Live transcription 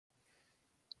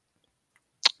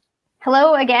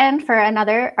Hello again for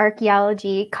another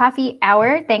Archaeology Coffee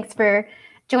Hour. Thanks for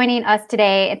joining us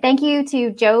today. Thank you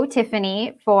to Joe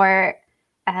Tiffany for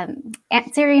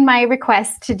answering my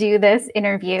request to do this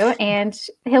interview. And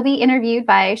he'll be interviewed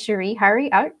by Cherie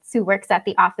Haury-Artz, who works at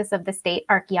the Office of the State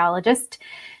Archaeologist.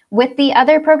 With the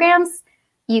other programs,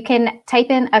 you can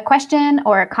type in a question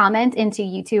or a comment into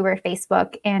YouTube or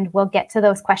Facebook, and we'll get to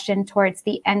those questions towards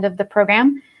the end of the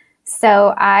program.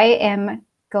 So I am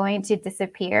going to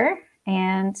disappear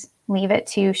and leave it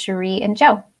to Cherie and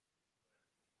Joe.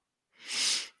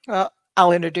 Well,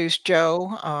 I'll introduce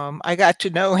Joe. I got to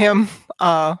know him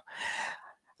a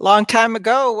long time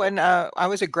ago when I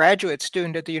was a graduate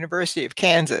student at the University of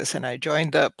Kansas, and I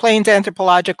joined the Plains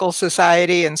Anthropological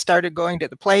Society and started going to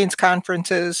the Plains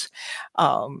conferences,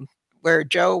 where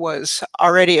Joe was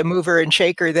already a mover and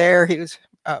shaker there. He was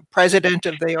president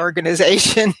of the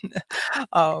organization.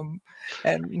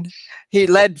 And he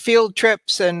led field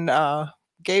trips and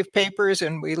gave papers,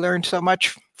 and we learned so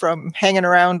much from hanging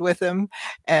around with him.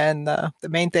 And the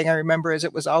main thing I remember is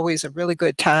it was always a really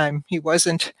good time. He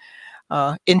wasn't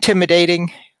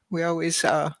intimidating. We always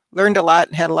learned a lot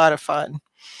and had a lot of fun.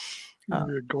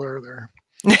 Good glare there.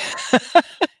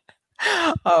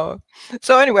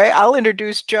 So anyway, I'll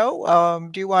introduce Joe.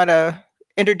 Do you want to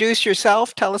introduce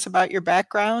yourself? Tell us about your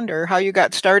background or how you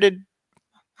got started.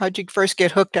 How'd you first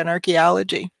get hooked on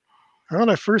archaeology? How did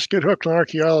I first get hooked on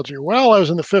archaeology? Well, I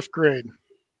was in the 5th grade.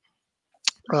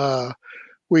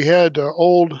 We had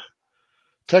old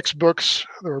textbooks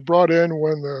that were brought in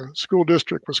when the school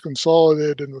district was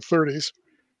consolidated in the 30s.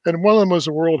 And one of them was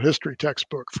a world history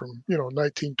textbook from,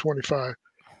 1925.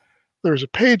 There was a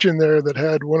page in there that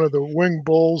had one of the winged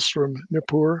bulls from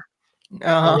Nippur.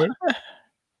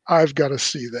 I've got to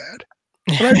see that.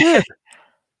 And I did.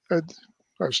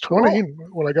 I was 20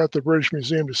 when I got to the British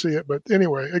Museum to see it, but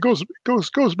anyway, it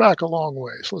goes back a long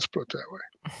ways. Let's put it that way.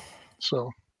 So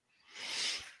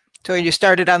you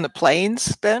started on the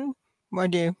plains then? When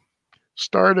did you?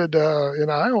 Started in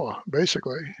Iowa,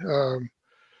 basically.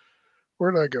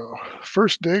 Where did I go?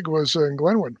 First dig was in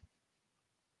Glenwood.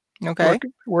 Okay.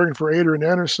 Working for Ader and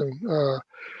Anderson,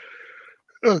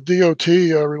 a DOT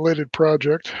related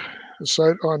project, a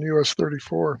site on US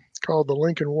 34 called the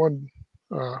Lincoln 1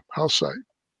 house site.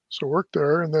 So worked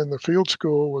there, and then the field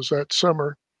school was that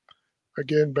summer,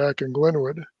 again back in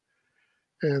Glenwood.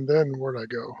 And then where'd I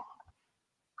go?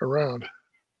 Around.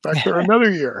 Back there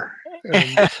another year.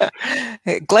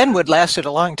 And Glenwood lasted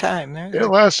a long time. It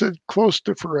lasted close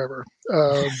to forever.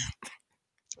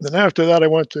 Then after that, I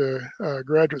went to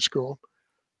graduate school.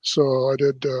 So I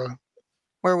did.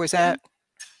 Where was that?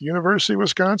 University of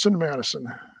Wisconsin-Madison.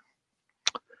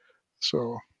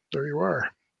 So there you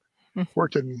are.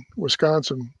 Worked in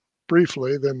Wisconsin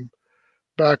briefly, then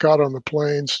back out on the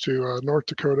plains to North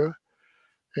Dakota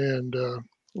and a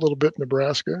little bit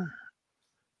Nebraska.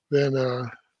 Then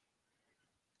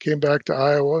came back to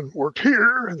Iowa and worked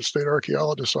here in the state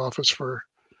archaeologist's office for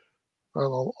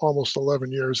almost 11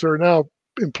 years. There are now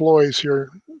employees here,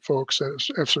 folks, that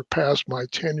have surpassed my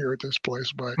tenure at this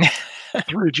place by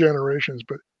 3 generations.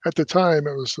 But at the time,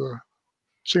 it was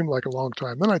seemed like a long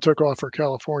time. Then I took off for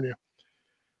California.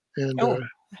 And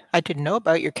I didn't know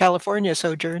about your California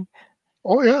sojourn.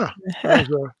 Oh yeah, I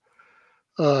was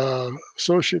a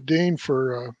associate dean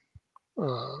for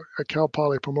at Cal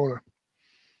Poly Pomona,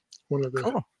 one of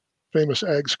the famous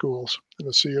ag schools in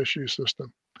the CSU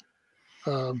system,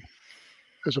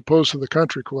 as opposed to the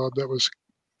country club that was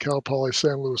Cal Poly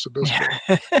San Luis Obispo.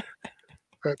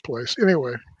 That place.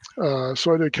 Anyway,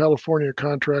 so I did California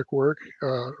contract work,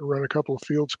 ran a couple of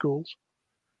field schools.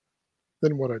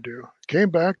 Then what I do?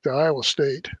 Came back to Iowa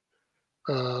State.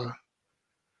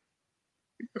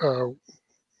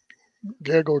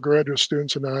 Gaggle graduate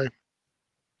students and I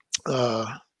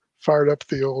fired up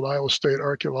the old Iowa State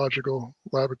Archaeological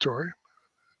Laboratory.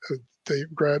 They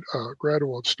grad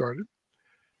award started.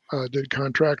 Did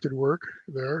contracted work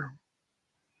there.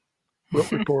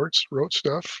 Wrote reports, wrote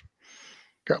stuff.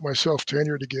 Got myself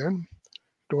tenured again.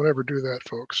 Don't ever do that,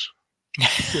 folks.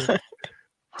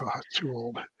 Too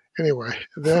old. Anyway,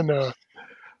 then a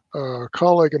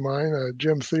colleague of mine,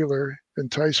 Jim Thieler,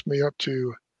 enticed me up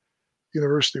to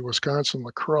University of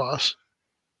Wisconsin-La Crosse,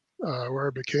 where I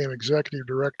became executive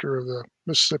director of the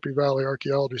Mississippi Valley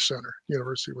Archaeology Center,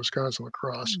 University of Wisconsin-La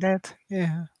Crosse.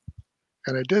 Yeah.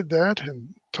 And I did that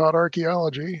and taught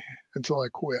archaeology until I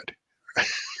quit.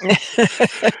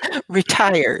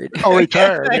 Retired. Oh,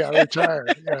 retired. Yeah,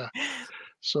 retired. Yeah.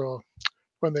 So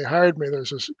when they hired me,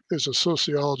 there's a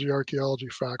sociology, archaeology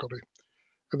faculty,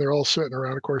 and they're all sitting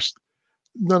around. Of course,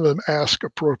 none of them ask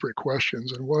appropriate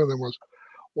questions. And one of them was,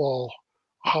 well,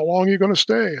 how long are you going to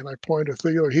stay? And I point to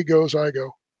Theodore. He goes, I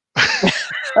go.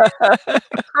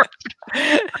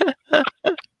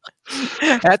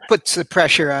 That puts the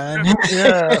pressure on.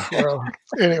 Yeah. Well,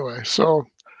 anyway, so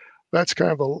that's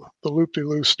kind of the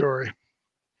loop-de-loop story.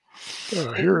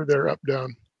 Here, there, up,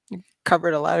 down.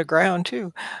 Covered a lot of ground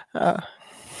too.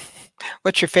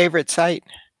 What's your favorite site?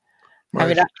 I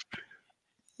mean,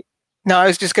 no, I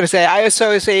was just going to say, I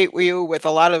associate you with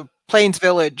a lot of Plains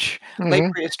Village,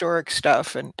 late prehistoric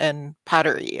stuff, and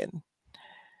pottery, and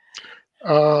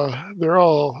they're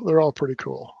all pretty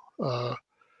cool.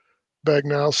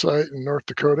 Bagnall site in North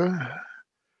Dakota.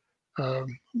 A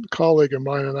colleague of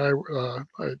mine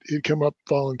and he'd come up,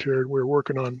 volunteered. We were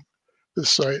working on this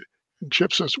site, and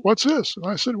Chip says, "What's this?" And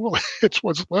I said, "Well, it's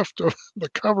what's left of the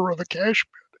cover of the cache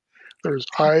pit. There's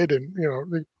hide and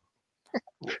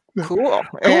cool.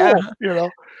 Yeah.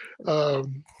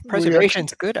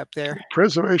 Preservation's good up there.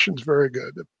 Preservation's very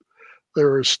good.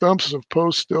 There are stumps of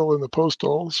posts still in the post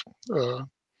holes. It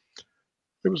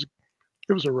was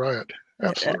a riot,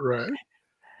 absolute riot.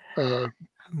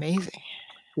 Amazing.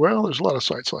 Well, there's a lot of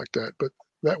sites like that, but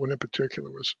that one in particular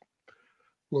was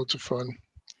loads of fun.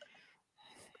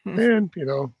 And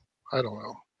I don't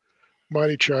know,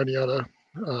 Mighty Chiniata.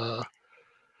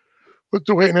 But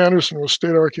Dwayne Anderson was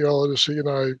state archaeologist. He and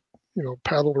I,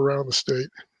 paddled around the state,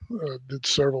 did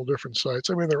several different sites.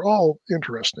 I mean, they're all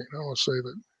interesting. I want to say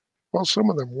that. Well, some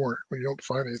of them weren't. You don't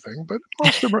find anything, but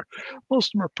most of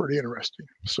them are pretty interesting.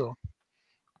 So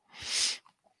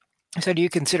do you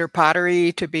consider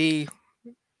pottery to be?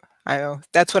 I know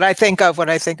that's what I think of when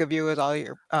I think of you with all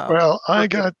your. Well, I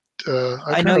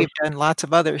know you've done lots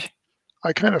of others.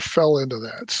 I kind of fell into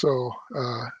that, so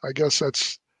I guess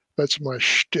that's my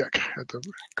shtick at the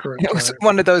current time. It was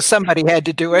one of those, somebody had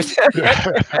to do it.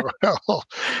 Well,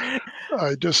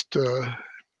 I just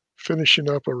finishing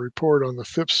up a report on the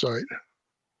FIP site,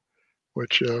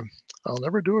 which I'll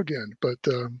never do again, but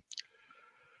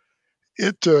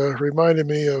it reminded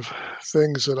me of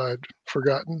things that I'd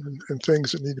forgotten and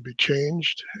things that need to be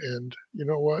changed. And you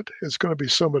know what? It's going to be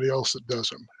somebody else that does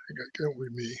them. It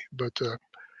won't be me, but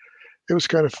it was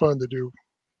kind of fun to do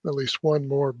at least one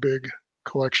more big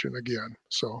collection again.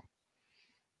 So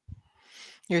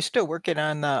you're still working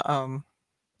on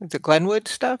the Glenwood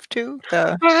stuff too?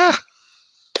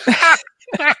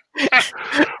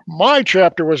 My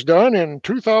chapter was done in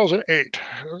 2008.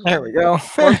 There we go.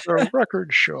 The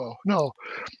record show. No,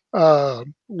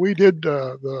 we did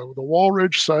the Wall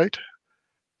Ridge site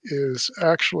is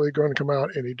actually going to come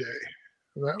out any day.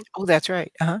 That's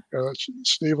right. That's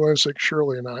Steve Linsick,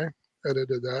 Shirley, and I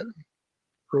edited that,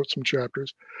 wrote some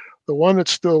chapters. The one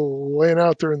that's still laying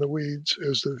out there in the weeds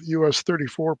is the US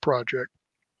 34 project,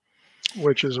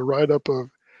 which is a write-up of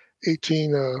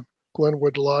 18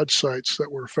 Glenwood Lodge sites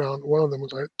that were found. One of them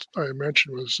was I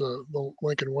mentioned was the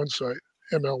Lincoln 1 site,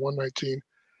 ML 119,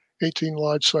 18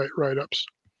 lodge site write-ups.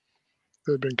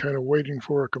 They've been kind of waiting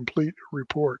for a complete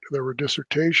report. There were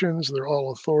dissertations, they're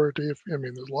all authoritative. I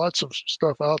mean, there's lots of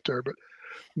stuff out there, but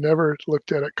never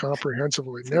looked at it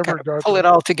comprehensively. Never got pull it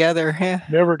all together. Yeah.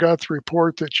 Never got the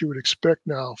report that you would expect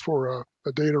now for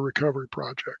a data recovery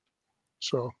project.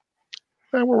 So,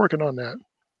 and we're working on that.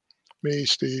 Me,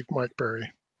 Steve, Mike Perry.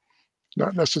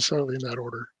 Not necessarily in that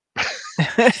order.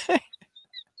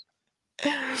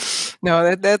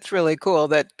 No, that's really cool.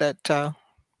 That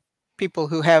people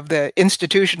who have the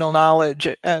institutional knowledge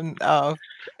and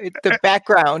the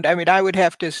background. I mean, I would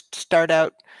have to start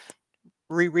out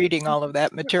rereading all of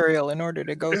that material in order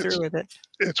to go through with it.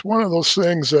 It's one of those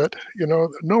things that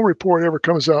no report ever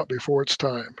comes out before its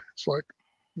time. It's like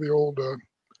the old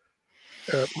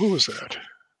who was that?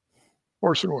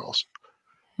 Orson Welles.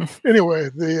 Anyway,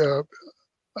 the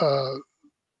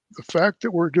fact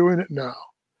that we're doing it now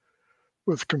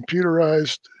with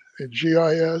computerized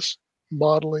GIS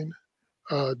modeling,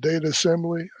 data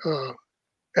assembly,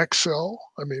 Excel.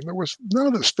 I mean, none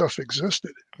of this stuff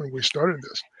existed when we started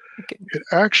this. Okay. It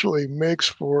actually makes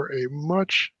for a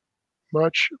much,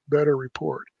 much better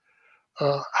report.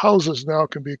 Houses now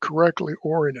can be correctly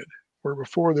oriented, where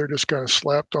before they're just kind of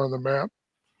slapped on the map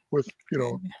with,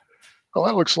 well,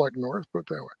 that looks like north, but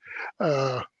that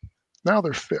way. Now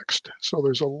they're fixed. So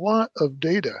there's a lot of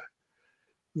data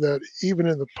that even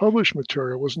in the published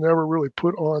material was never really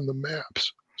put on the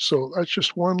maps. So that's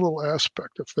just one little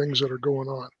aspect of things that are going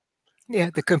on. Yeah,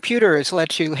 the computer has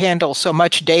let you handle so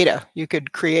much data. You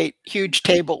could create huge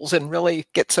tables and really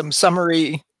get some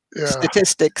summary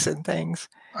statistics and things.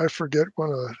 I forget one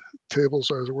of the tables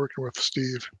I was working with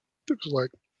Steve. It was like,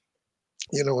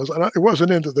 it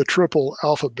wasn't into the triple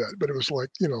alphabet, but it was like,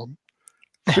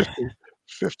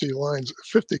 50 lines,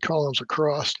 50 columns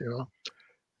across,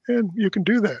 And you can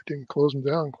do that. You can close them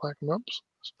down, clack them up.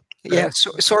 Yeah,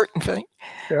 sort and thing.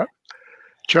 Yeah.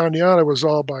 Chaniana was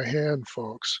all by hand,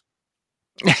 folks.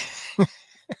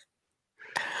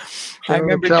 I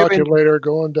remember the calculator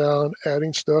going down,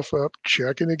 adding stuff up,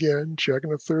 checking again,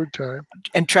 checking a third time.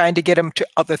 And trying to get them to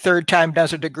the third time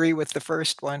doesn't agree with the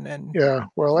first one. And yeah,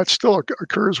 well, that still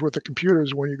occurs with the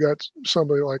computers when you got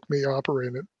somebody like me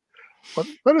operating it. But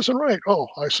that isn't right. Oh,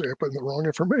 I say I put in the wrong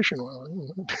information.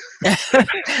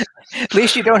 At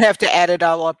least you don't have to add it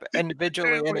all up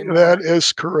individually anymore. That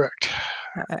is correct.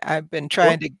 I've been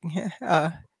trying to.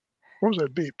 What was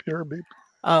that beep? You heard a beep?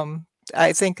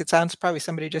 I think it sounds probably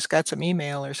somebody just got some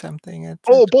email or something.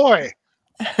 Oh boy.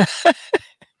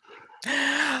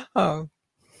 Oh.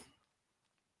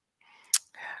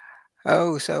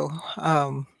 So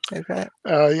is that?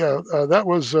 That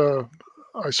was.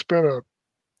 I spent a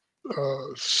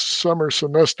summer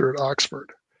semester at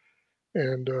Oxford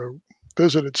and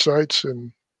visited sites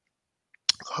in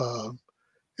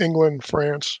England,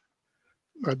 France.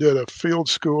 I did a field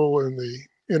school in the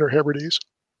Inner Hebrides.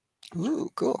 Ooh,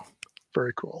 cool.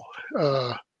 Very cool.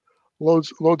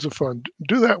 Loads of fun.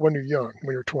 Do that when you're young,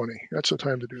 when you're 20. That's the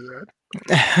time to do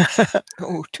that.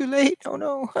 Oh, too late. Oh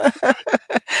no.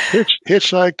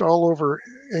 Hitchhiked all over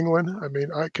England. I mean,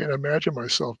 I can't imagine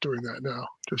myself doing that now.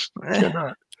 Just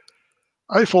cannot.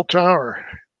 Eiffel Tower.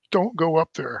 Don't go up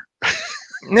there.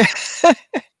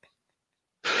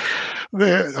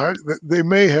 They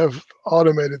may have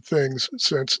automated things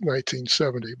since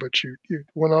 1970, but you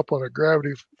went up on a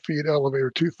gravity feed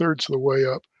elevator 2/3 of the way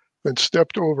up, then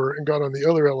stepped over and got on the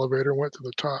other elevator and went to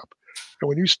the top. And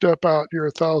when you step out, you're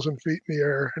 1,000 feet in the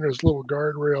air, and there's a little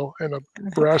guardrail and a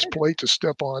brass plate to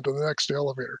step on to the next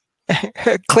elevator.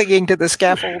 Clinging to the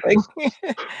scaffolding.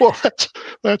 Well,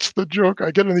 that's the joke.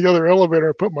 I get in the other elevator,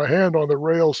 I put my hand on the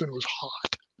rails, and it was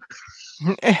hot.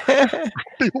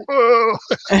 Whoa.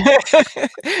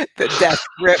 The death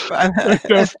grip. The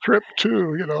death trip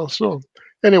too, So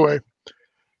anyway,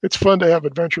 it's fun to have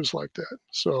adventures like that.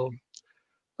 So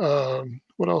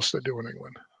what else did I do in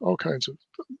England? All kinds of,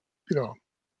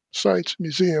 sites,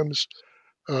 museums.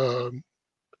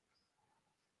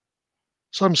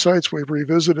 Some sites we've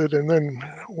revisited, and then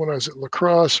when I was at La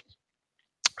Crosse,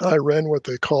 I ran what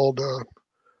they called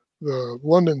the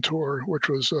London tour, which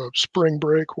was a spring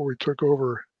break where we took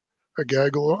over a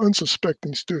gaggle of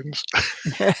unsuspecting students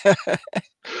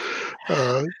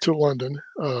to London.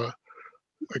 I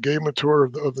gave them a tour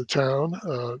of the town,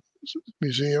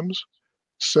 museums,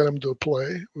 sent them to a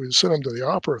play. We sent them to the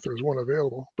opera if there was one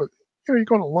available. But you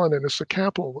go to London, it's the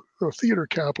capital, the theater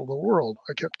capital of the world.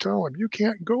 I kept telling them, you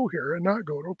can't go here and not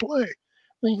go to a play.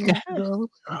 Oh,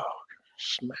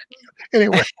 smack you.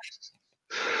 Anyway.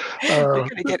 You're going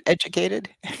to get educated.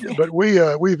 But we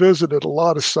visited a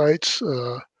lot of sites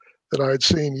that I had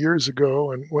seen years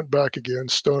ago and went back again.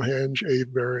 Stonehenge,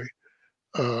 Avebury.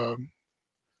 What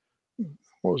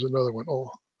was another one?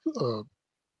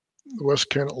 West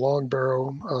Kent,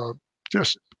 Longbarrow.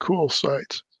 Just cool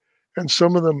sites. And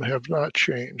some of them have not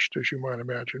changed, as you might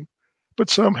imagine. But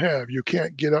some have. You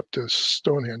can't get up to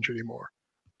Stonehenge anymore.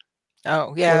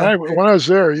 Oh, yeah. When I was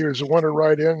there, you just want to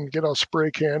write in, get a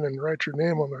spray can, and write your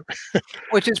name on it.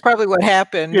 Which is probably what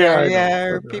happened.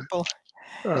 Yeah, people.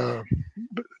 But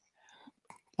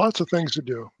lots of things to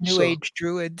do. New Age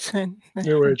druids.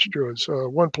 New Age druids.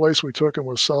 One place we took them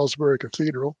was Salisbury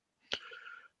Cathedral,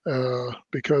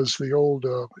 because the old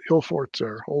hill forts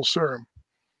there, Old Sarum,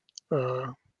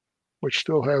 which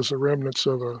still has the remnants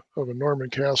of a Norman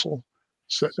castle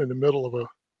set in the middle of a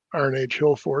Iron Age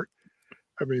hill fort.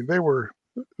 I mean,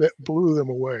 that blew them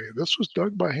away. This was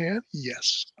dug by hand?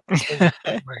 Yes. By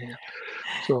hand.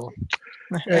 So,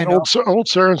 and Old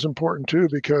Sarum's important too,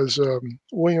 because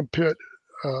William Pitt,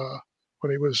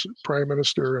 when he was prime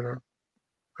minister and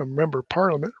a member of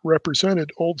parliament,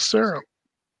 represented Old Sarum,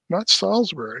 not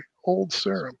Salisbury, Old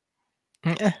Sarum.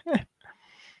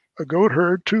 A goat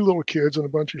herd, 2 little kids, and a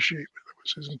bunch of sheep. That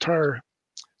was his entire.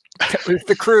 That was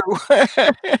the crew.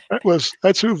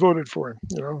 That's who voted for him,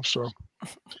 So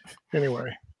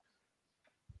anyway,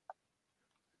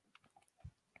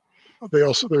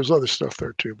 there's other stuff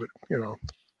there too, but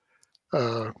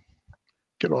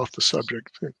get off the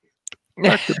subject.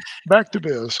 Back to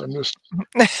biz. I'm just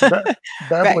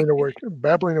babbling away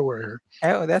here.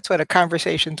 Oh, that's what a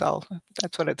conversation's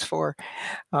that's what it's for.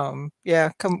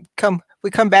 We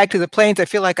come back to the plains. I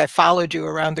feel like I followed you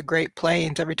around the Great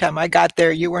Plains. Every time I got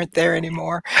there, you weren't there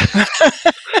anymore.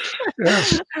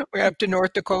 Yes. We're up to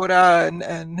North Dakota,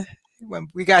 and when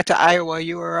we got to Iowa,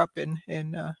 you were up in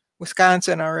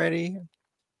Wisconsin already.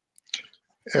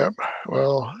 Yep.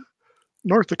 Well,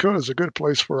 North Dakota is a good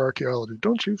place for archaeology,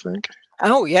 don't you think?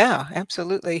 Oh yeah,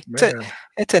 absolutely. Man,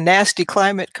 It's a nasty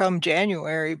climate come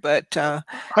January, but I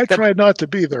tried not to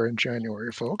be there in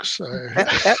January, folks.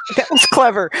 that was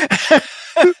clever.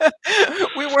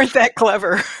 We weren't that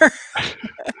clever.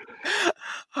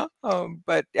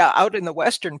 But yeah, out in the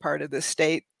western part of the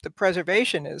state, the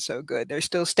preservation is so good. There's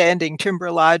still standing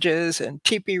timber lodges and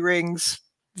teepee rings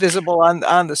visible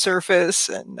on the surface,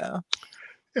 and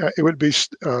Yeah, it would be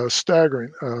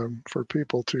staggering for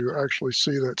people to actually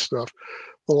see that stuff.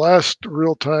 The last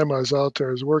real time I was out there,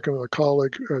 I was working with a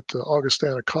colleague at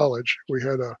Augustana College. We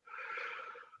had a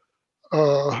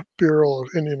Bureau of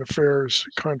Indian Affairs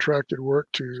contracted work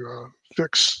to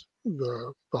fix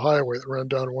the highway that ran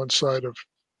down one side of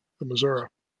the Missouri,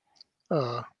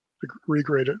 to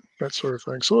regrade it, that sort of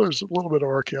thing. So there's a little bit of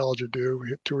archaeology to do. We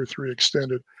hit 2 or 3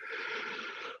 extended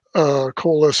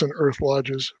coalescent earth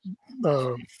lodges.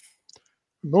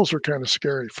 Those are kind of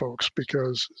scary, folks,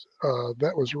 because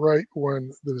that was right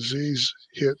when the disease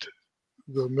hit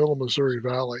the middle Missouri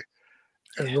Valley.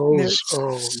 And those,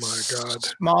 oh my God.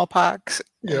 Smallpox.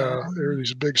 Yeah, there are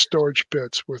these big storage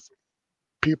pits with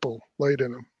people laid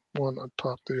in them, one on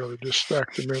top of the other, just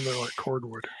stacked them in there like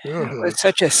cordwood. It's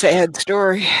such a sad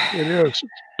story. It is.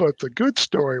 But the good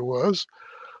story was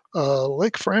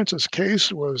Lake Francis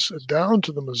Case was down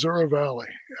to the Missouri Valley.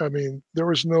 I mean, there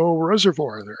was no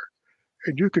reservoir there.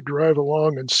 And you could drive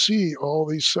along and see all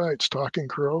these sites, Talking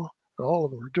Crow, all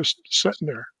of them were just sitting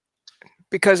there.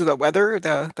 Because of the weather,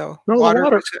 the water,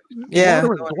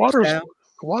 the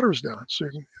water's down. So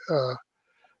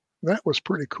that was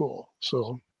pretty cool.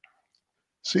 So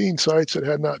seeing sites that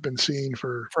had not been seen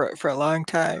for a long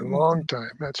time. A long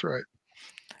time. That's right.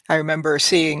 I remember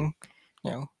seeing,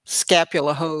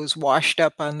 scapula hose washed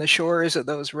up on the shores of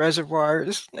those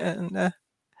reservoirs, and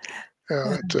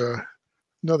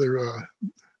another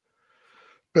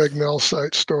Bagnell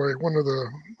site story. One of the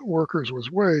workers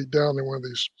was way down in one of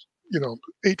these,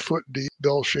 8-foot deep,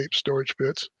 bell-shaped storage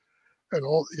pits, and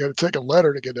you had to take a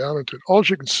ladder to get down into it. All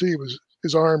you could see was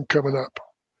his arm coming up,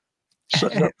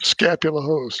 setting up scapula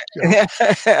hose.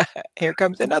 Here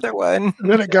comes another one.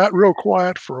 And then it got real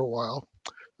quiet for a while.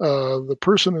 The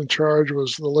person in charge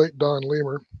was the late Don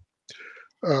Leamer.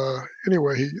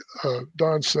 Anyway,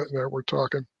 Don's sitting there, we're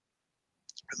talking.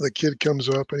 The kid comes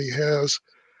up and he has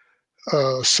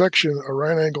a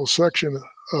right angle section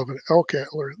of an elk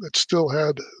antler that still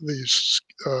had these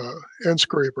end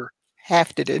scraper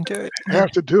hafted into it.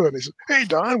 Hafted to it. He said, "Hey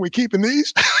Don, we keeping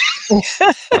these?"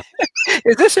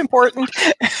 Is this important?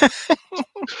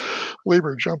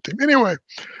 Lieber jumped him. Anyway,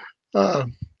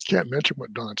 can't mention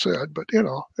what Don said, but it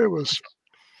was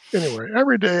anyway.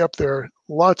 Every day up there,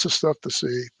 lots of stuff to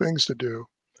see, things to do.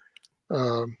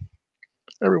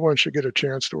 Everyone should get a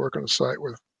chance to work on a site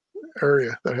with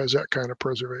area that has that kind of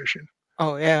preservation.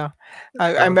 Oh yeah,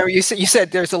 I remember you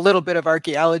said there's a little bit of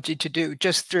archaeology to do,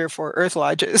 just 3 or 4 earth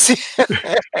lodges.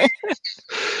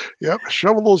 Yep,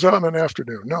 shovel those out in an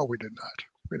afternoon. No, we did not.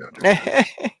 We don't do that.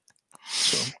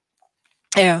 So.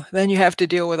 Yeah, then you have to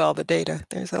deal with all the data.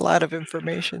 There's a lot of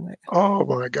information. Oh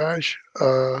my gosh.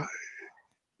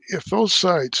 If those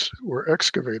sites were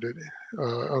excavated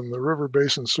on the River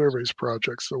Basin Surveys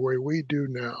projects the way we do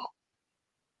now,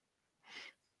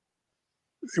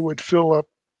 it would fill up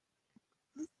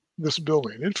this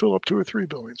building. It'd fill up 2 or 3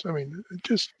 buildings. I mean,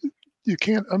 you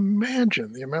can't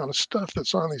imagine the amount of stuff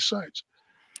that's on these sites.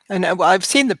 And I've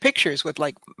seen the pictures with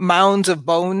like mounds of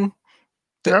bone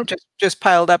that just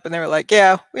piled up, and they were like,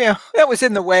 yeah, that was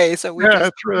in the way, so we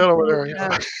just threw that over there.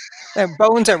 Yeah. And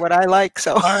bones are what I like.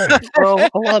 So well,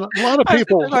 a lot of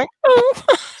people like, oh.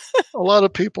 A lot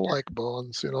of people like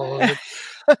bones,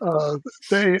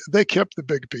 they kept the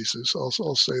big pieces.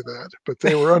 I'll say that, but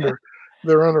they're under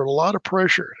a lot of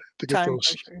pressure to get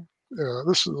those.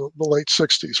 This is the late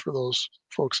 '60s for those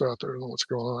folks out there who know what's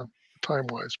going on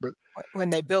time-wise. But when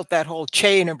they built that whole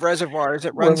chain of reservoirs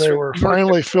that runs when they were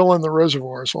finally filling the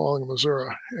reservoirs along the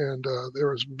Missouri, and there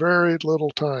was very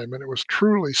little time, and it was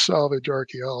truly salvage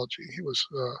archaeology. It was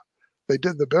they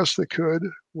did the best they could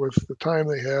with the time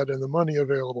they had and the money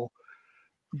available.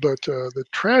 But the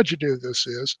tragedy of this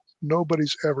is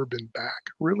nobody's ever been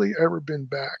back. Really, ever been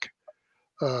back.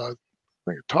 I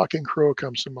think Talking Crow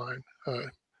comes to mind.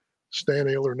 Stan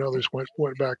Ayler and others went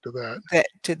back to that.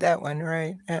 To that one,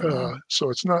 right? So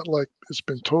it's not like it's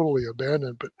been totally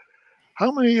abandoned. But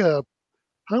how many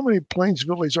Plains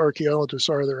Village archaeologists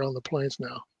are there on the plains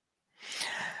now?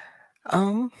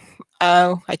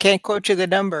 I can't quote you the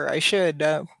number. I should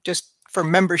just for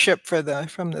membership from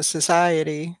the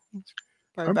society.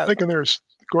 I'm thinking there's.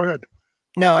 Go ahead.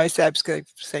 No, I said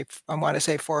I want to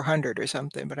say 400 or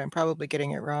something, but I'm probably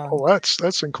getting it wrong. Oh,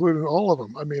 that's including all of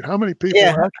them. I mean, how many people?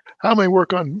 Yeah. How many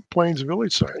work on Plains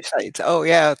Village sites? Oh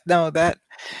yeah, no,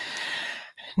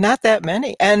 not that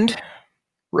many. And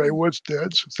Ray Wood's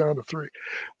dead, so it's down to 3.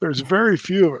 There's very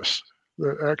few of us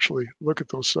that actually look at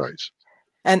those sites.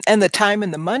 And the time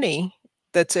and the money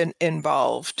that's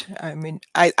involved. I mean,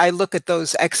 I look at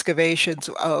those excavations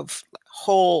of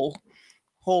whole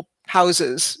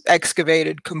houses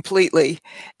excavated completely,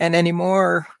 and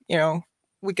anymore,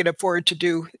 we could afford to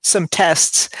do some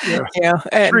tests. Yeah,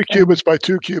 3 cubits by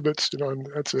 2 cubits, and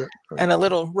that's it. And a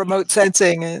little remote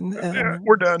sensing, and yeah,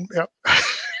 we're done. Yeah.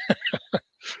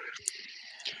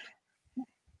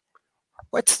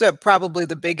 What's probably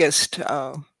the biggest,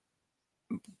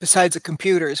 besides the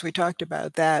computers? We talked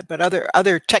about that, but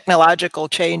other technological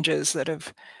changes that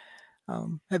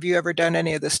have you ever done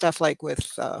any of the stuff like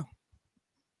with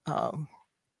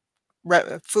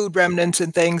food remnants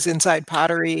and things inside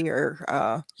pottery or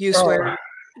useware?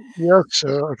 Yes,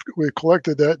 we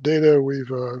collected that data. We've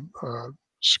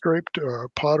scraped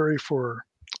pottery for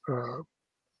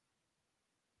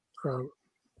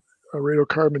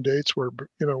radiocarbon dates where,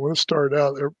 when it started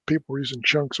out, people were using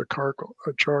chunks of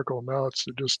charcoal. Now it's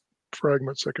just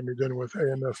fragments that can be done with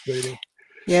AMF dating.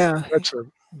 Yeah. That's a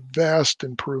vast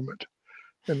improvement,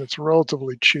 and it's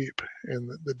relatively cheap, and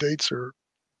the dates are,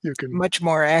 much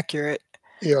more accurate.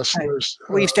 Yes.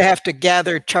 We used to have to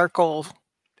gather charcoal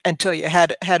until you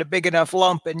had a big enough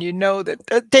lump, and that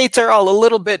the dates are all a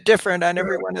little bit different on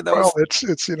every one of those. Well, it's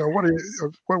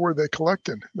what were they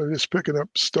collecting? They're just picking up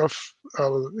stuff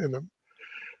out of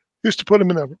used to put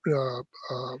them in a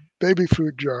baby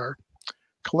food jar,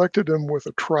 collected them with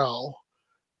a trowel,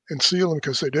 and seal them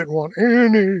because they didn't want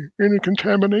any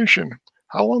contamination.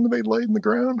 How long have they laid in the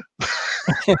ground?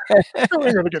 They're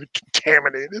going to get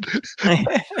contaminated.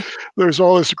 There's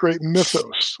all this great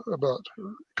mythos about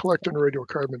collecting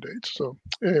radiocarbon dates. So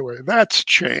anyway, that's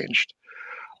changed.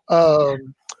 Another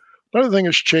thing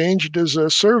that's changed is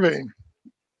surveying.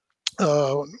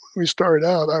 When we started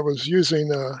out, I was using,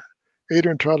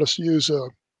 Adrian taught us to use a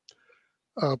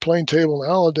plane table and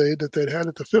alidade that they'd had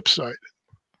at the Phipps site.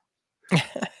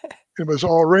 It was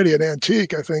already an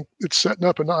antique. I think it's setting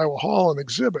up in Iowa Hall an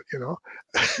exhibit,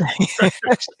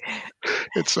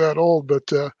 It's that old, but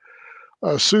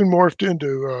soon morphed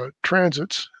into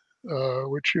transits,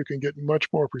 which you can get much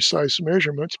more precise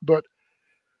measurements, but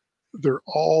they're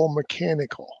all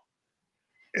mechanical.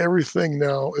 Everything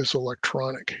now is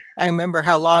electronic. I remember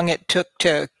how long it took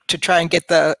to try and get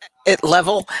it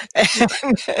level,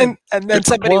 and then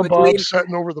somebody would lean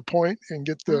setting over the point and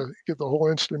get the whole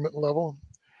instrument level.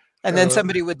 And then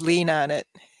somebody would lean on it,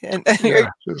 and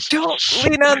don't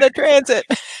lean on the transit.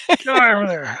 Get over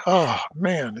there. Oh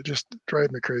man, it just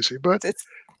drives me crazy. But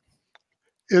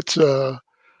it's the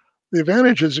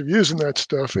advantages of using that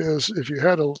stuff is if you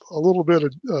had a little bit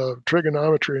of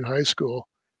trigonometry in high school,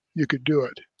 you could do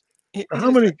it. How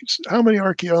many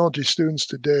archaeology students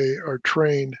today are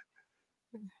trained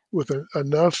with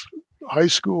enough high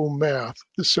school math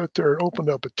to sit there and open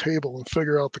up a table and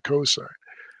figure out the cosine?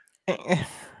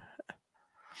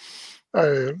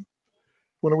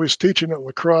 When I was teaching at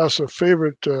La Crosse, a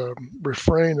favorite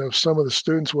refrain of some of the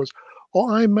students was, "Oh,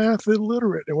 I'm math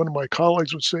illiterate." And one of my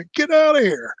colleagues would say, "Get out of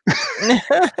here.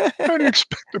 How do you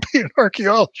expect to be an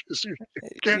archaeologist? You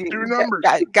can't do numbers."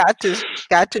 Got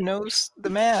to know the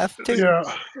math too. Yeah.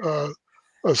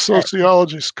 A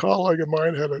sociologist colleague of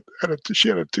mine had a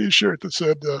T-shirt that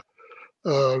said,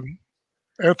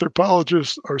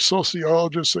 "Anthropologists are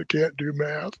sociologists that can't do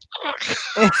math."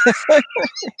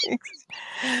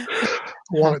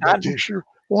 Wanted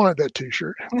that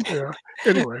T-shirt. Yeah.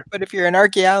 Anyway. But if you're in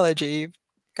archaeology, you've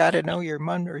got to know your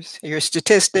numbers, your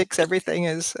statistics. Everything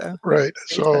is right.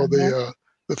 So the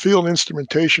field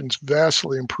instrumentation's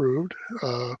vastly improved.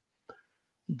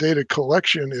 Data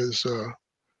collection is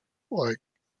like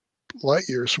light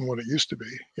years from what it used to be.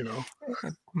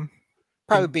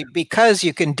 Probably because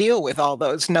you can deal with all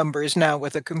those numbers now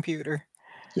with a computer.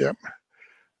 Yep.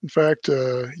 In fact,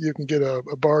 you can get a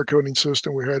barcoding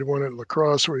system. We had one at La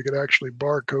Crosse where you could actually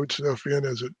barcode stuff in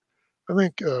I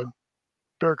think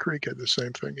Bear Creek had the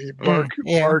same thing. You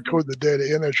barcode the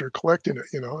data in as you're collecting it.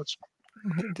 It's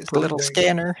just a little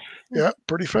scanner. Yeah,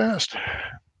 pretty fast.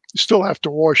 You still have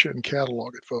to wash it and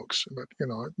catalog it, folks. But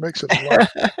it makes it a lot.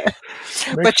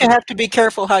 But you have to be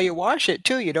careful how you wash it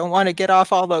too. You don't want to get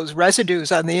off all those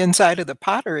residues on the inside of the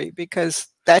pottery because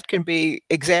that can be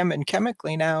examined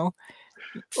chemically now.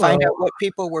 Find out what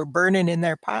people were burning in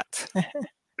their pots.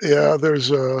 Yeah,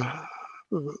 there's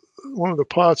one of the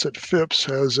pots at Phipps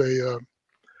has the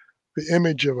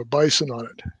image of a bison on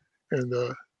it, and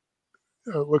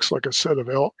it looks like a set of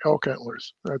elk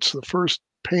antlers. That's the first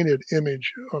painted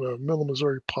image on a Middle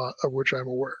Missouri pot of which I'm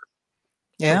aware.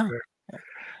 Yeah. Okay.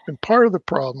 And part of the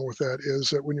problem with that is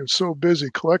that when you're so busy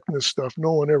collecting this stuff,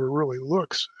 no one ever really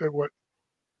looks at what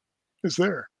is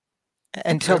there.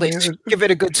 Until they give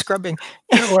it a good scrubbing.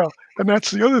 Yeah, well, and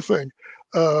that's the other thing.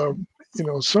 You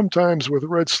know, sometimes with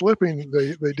red slipping,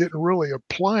 they didn't really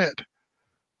apply it,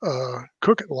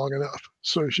 cook it long enough.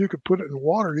 So if you could put it in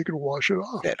water, you could wash it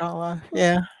off. It all off.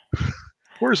 Yeah.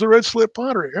 Where's the red slip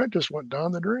pottery? It just went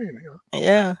down the drain. You know?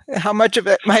 Yeah. How much of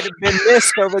it might have been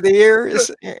missed over the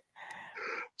years?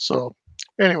 So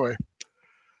anyway,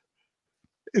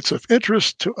 it's of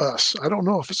interest to us. I don't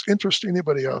know if it's interest to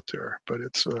anybody out there, but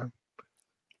it's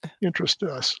interest to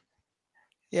us.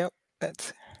 Yep.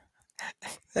 That's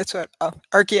what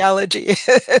archaeology is.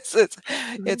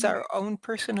 It's our own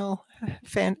personal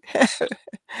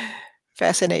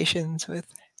fascinations with.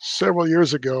 Several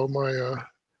years ago, my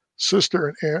sister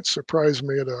and aunt surprised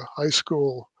me at a high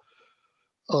school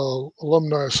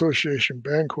alumni association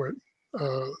banquet.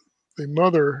 The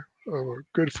mother of a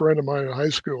good friend of mine in high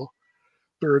school,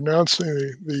 they're announcing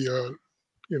the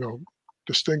you know,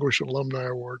 Distinguished Alumni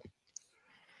Award.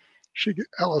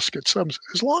 Alice gets up and says,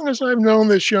 as long as I've known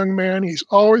this young man, he's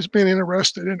always been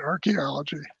interested in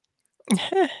archaeology.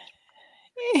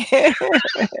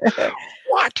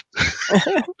 What?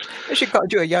 She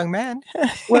called you a young man.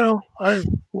 Well, I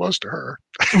was to her.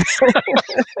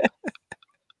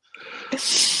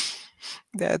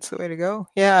 That's the way to go.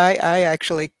 Yeah, I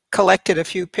actually collected a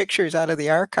few pictures out of the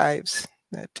archives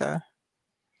that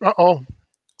Uh-oh.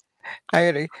 I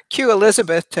had to cue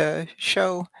Elizabeth to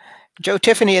show Joe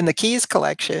Tiffany in the Keys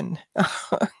collection.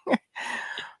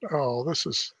 Oh, this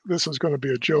is going to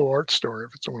be a Joe Art story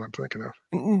if it's the one I'm thinking of.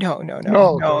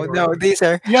 No. These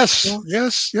are yes,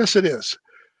 it is.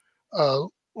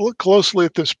 Look closely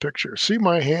at this picture. See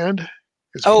my hand?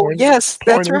 Yes,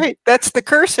 that's right. That's the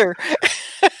cursor.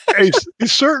 A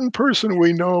certain person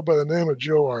we know by the name of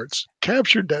Joe Artz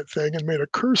captured that thing and made a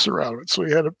cursor out of it. So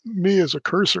he had me as a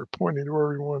cursor pointing to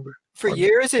where he wanted to. For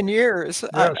years and years,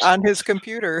 yes. on his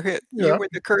computer, you were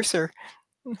the cursor.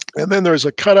 And then there's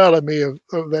a cutout of me of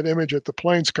that image at the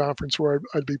Plains Conference where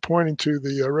I'd be pointing to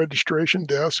the registration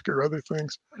desk or other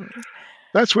things.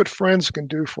 That's what friends can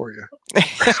do for you.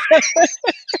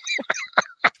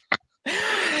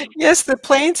 Yes, the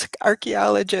Plains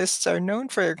archaeologists are known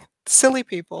for silly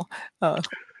people.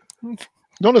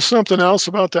 Notice something else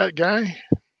about that guy?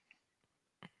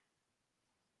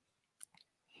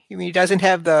 You mean he doesn't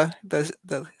have the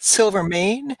silver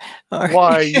mane?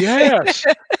 Why, yes.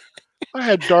 I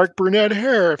had dark brunette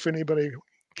hair, if anybody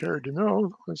cared to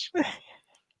know.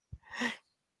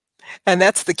 And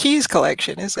that's the Keys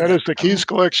collection, isn't it? That is the Keys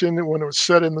collection when it was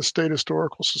set in the State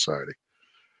Historical Society.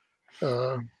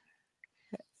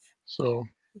 So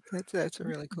that's a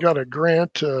really cool. Got a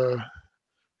grant in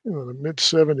the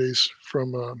mid-70s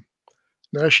from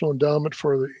National Endowment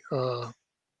for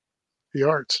the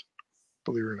Arts,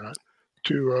 believe it or not,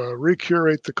 to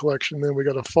recurate the collection. Then we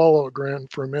got a follow-up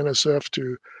grant from NSF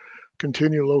to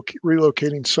continue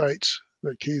relocating sites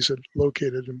that Keys had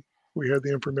located, and we had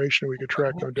the information we could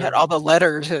track them down. Had all the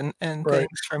letters and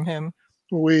things from him.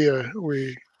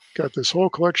 We got this whole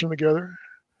collection together,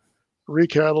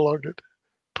 recatalogued it,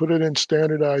 put it in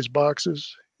standardized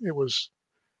boxes. It was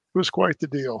quite the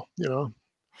deal, you know.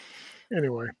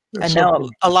 Anyway, and now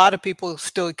a lot of people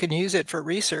still can use it for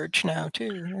research now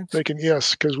too. They can,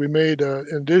 yes, because we made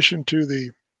in addition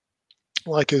to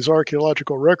like his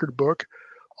archaeological record book,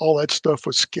 all that stuff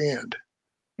was scanned.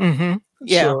 Mm-hmm.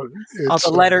 Yeah, so all the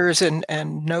letters and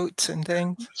notes and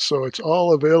things. So it's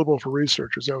all available for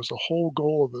researchers. That was the whole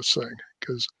goal of this thing,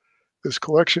 because this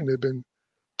collection had been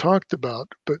talked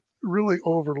about but really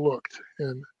overlooked.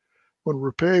 And when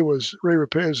Ray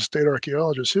Rapé was a state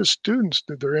archaeologist, his students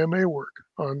did their MA work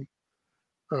on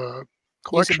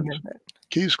collections,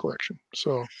 Keys collection.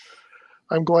 So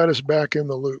I'm glad it's back in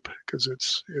the loop, because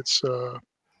it's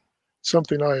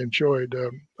something I enjoyed.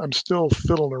 I'm still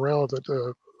fiddling around with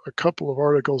it. A couple of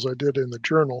articles I did in the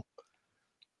journal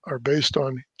are based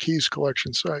on Keys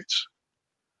collection sites,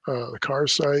 the Carr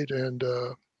site and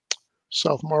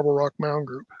South Marble Rock Mound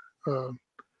Group.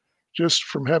 Just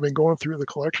from having gone through the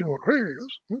collection, went, hey,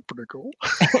 that's pretty cool.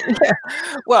 Yeah.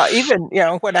 Well, even, you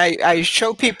know, when I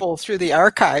show people through the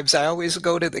archives, I always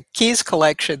go to the Keys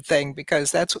collection thing,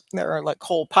 because there are like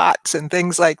whole pots and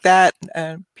things like that,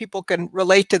 and people can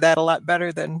relate to that a lot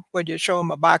better than when you show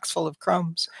them a box full of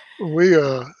crumbs. We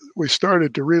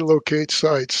started to relocate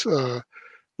sites.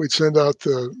 We'd send out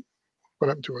what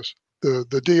happened to us?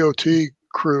 The DOT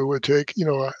crew would take, you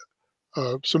know,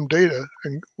 some data,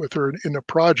 and with her in a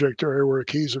project area where a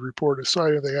keys are reported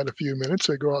sighted, they had a few minutes.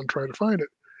 They go out and try to find it.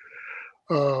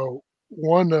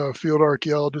 One field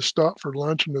archaeologist stopped for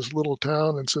lunch in this little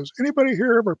town and says, "Anybody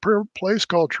here of a place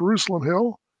called Jerusalem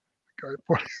Hill?" The guy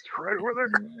pointed right over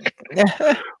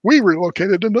there. We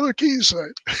relocated another key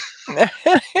site.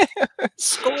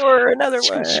 Score another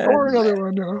one. Score another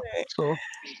one. Yeah. So.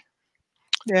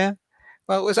 Yeah.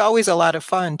 Well, it was always a lot of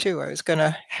fun too. I was going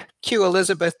to cue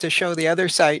Elizabeth to show the other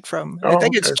site from, I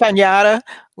think it's Chanyata,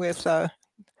 with the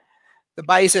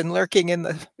bison lurking in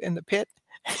the pit.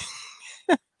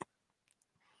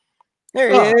 There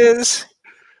he is.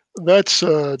 That's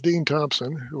Dean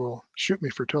Thompson, who will shoot me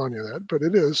for telling you that, but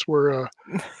it is. We're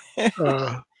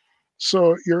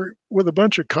so you're with a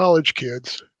bunch of college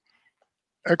kids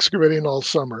excavating all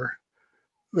summer.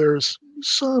 There's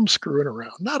some screwing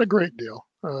around, not a great deal,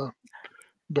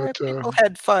 but people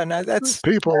had fun. That's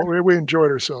people. We enjoyed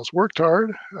ourselves. Worked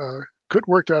hard. Couldn't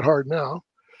work that hard now.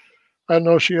 I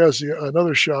know she has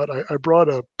another shot. I brought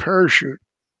a parachute,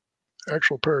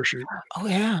 actual parachute. Oh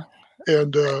yeah.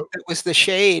 And it was the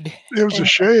shade. It was a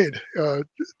shade.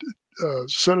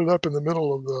 Set it up in the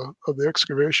middle of the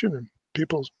excavation, and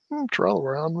people travel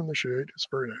around in the shade. It's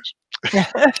very nice.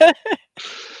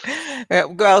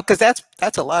 Well, because that's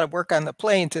a lot of work on the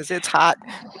plains. It's hot.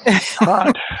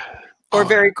 Hot. Or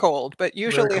very cold, but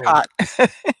usually hot.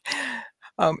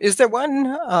 Is there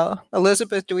one,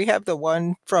 Elizabeth? Do we have the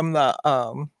one from the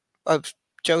of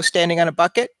Joe standing on a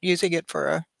bucket, using it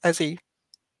for as he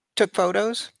took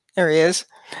photos? There he is.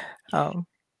 Yeah,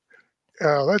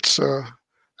 that's a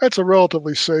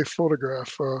relatively safe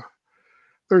photograph.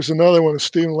 There's another one.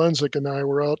 Steve Lenzik and I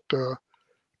were out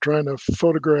trying to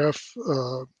photograph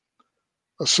a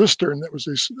cistern that was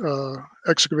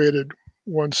excavated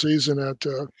one season at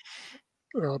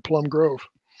Plum Grove,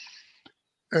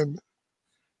 and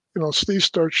Steve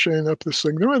starts showing up this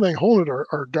thing. The only thing holding it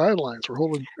are guidelines. We're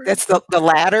holding. That's the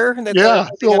ladder. Yeah,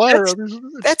 the ladder.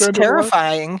 That's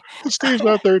terrifying. Steve's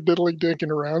out there diddly dinking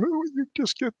around. You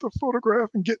just get the photograph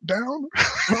and get down.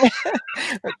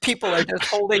 People are just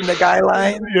holding the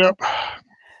guideline. Yep.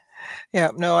 Yeah.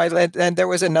 No, and there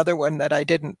was another one that I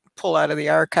didn't pull out of the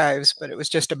archives, but it was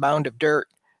just a mound of dirt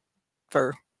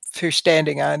for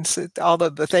standing on. So all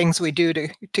of the things we do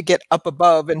to get up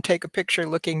above and take a picture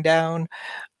looking down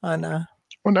on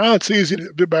well, now it's easy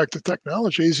to do. Back to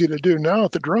technology, easy to do now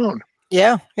with the drone.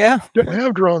 Yeah. Didn't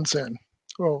have drones then.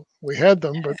 Well, we had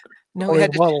them, but no, we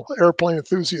had a model airplane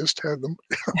enthusiast had them.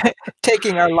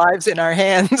 Taking our lives in our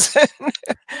hands,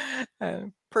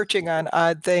 perching on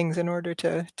odd things in order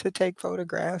to take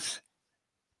photographs.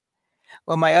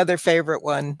 Well, my other favorite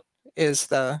one is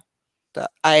the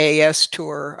IAS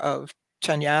tour of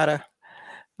Chanyata,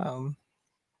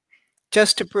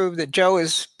 just to prove that Joe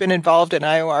has been involved in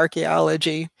Iowa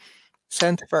archaeology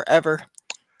since forever.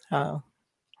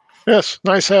 Yes,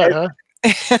 nice hat, huh?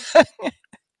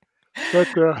 But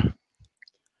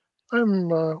I'm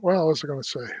what was I going to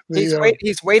say?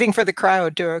 He's waiting for the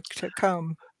crowd to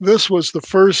come. This was the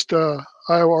first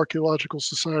Iowa Archaeological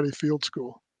Society field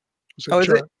school. Is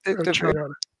it?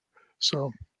 Chanyata.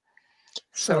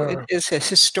 So it is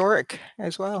historic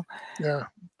as well. Yeah,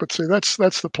 but see, that's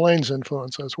the Plains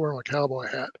influence. I was wearing a cowboy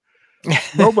hat.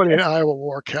 Nobody in Iowa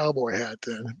wore a cowboy hat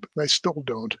then, but they still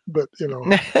don't. But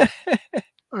I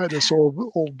had this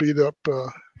old beat up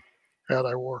hat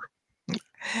I wore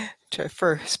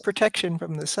for protection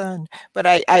from the sun. But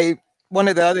I one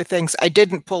of the other things, I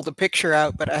didn't pull the picture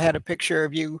out, but I had a picture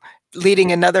of you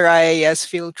leading another IAS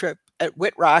field trip at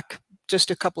Whitrock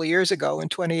just a couple of years ago in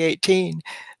 2018.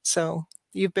 So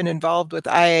you've been involved with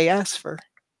IAS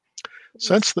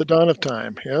since the dawn of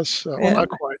time. Yes, well, not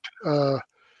quite.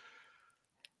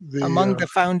 Among the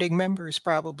founding members,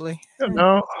 probably.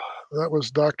 No, that was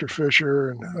Dr.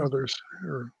 Fisher and others who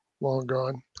are long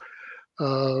gone.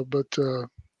 But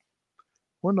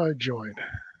when I joined,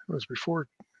 it was before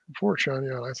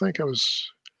Chanyata. I think I was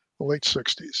the late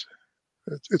 60s.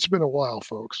 It's been a while,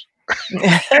 folks.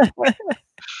 But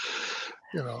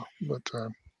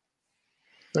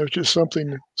that was just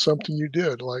something you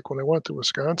did. Like when I went to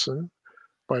Wisconsin,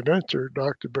 my mentor,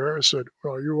 Dr. Barrett, said,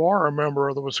 "Well, you are a member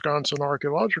of the Wisconsin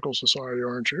Archaeological Society,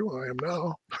 aren't you?" "I am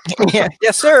now."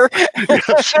 Yes, sir.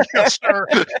 yes, sir.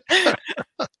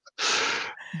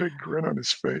 Big grin on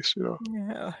his face,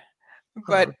 Yeah.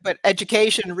 But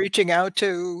education, reaching out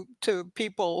to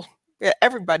people,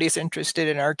 everybody's interested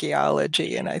in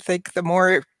archaeology, and I think the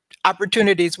more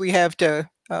opportunities we have to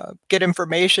get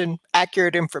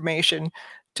accurate information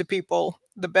to people,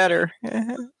 the better.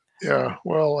 Yeah,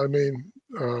 well, I mean,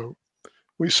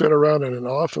 we sit around in an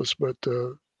office, but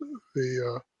the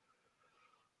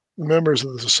members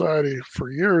of the society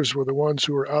for years were the ones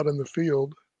who were out in the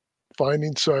field,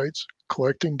 finding sites,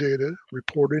 collecting data,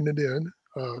 reporting it in,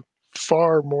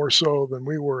 far more so than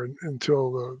we were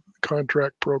until the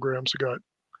contract programs got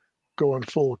going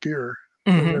full gear.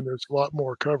 And then there's a lot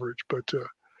more coverage, but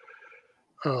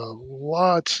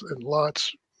lots and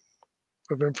lots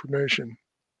of information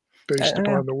based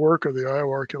upon the work of the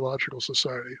Iowa Archaeological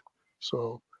Society.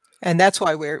 So, and that's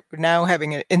why we're now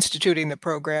instituting the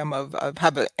program of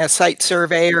having a site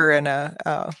surveyor and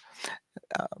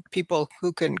people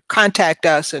who can contact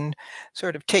us and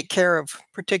sort of take care of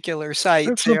particular sites.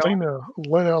 That's something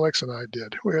Len, Alex, and I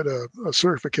did. We had a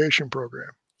certification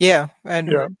program. Yeah,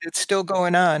 and it's still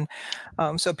going on.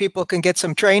 So people can get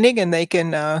some training, and they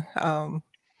can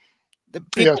the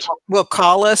people will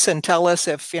call us and tell us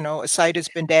if a site has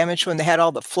been damaged. When they had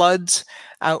all the floods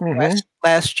out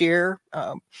last year,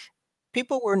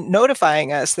 people were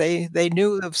notifying us. They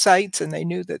knew of sites, and they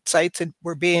knew that sites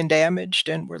were being damaged,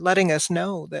 and were letting us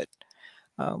know that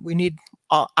we need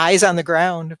eyes on the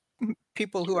ground,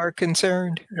 people who are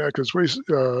concerned. Yeah, because we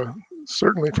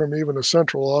certainly from even a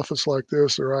central office like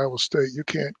this or Iowa State, you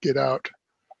can't get out.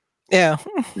 Yeah,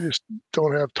 you just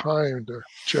don't have time to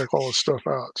check all this stuff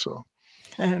out. So,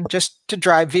 and just to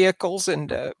drive vehicles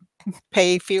and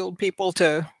pay field people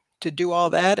to do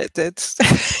all that, it's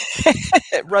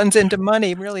it runs into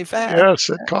money really fast. Yes,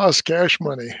 it costs cash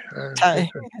money, time.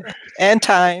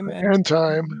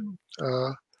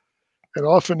 And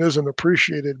often isn't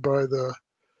appreciated by the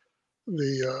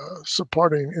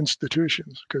supporting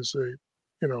institutions because they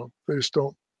just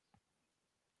don't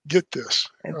get this.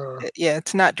 Yeah,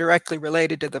 it's not directly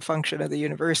related to the function of the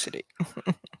university.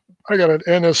 I got an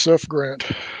NSF grant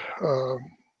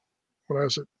when I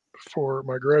was for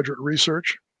my graduate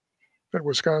research at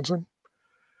Wisconsin.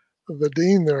 The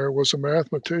dean there was a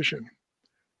mathematician,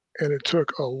 and it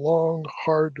took a long,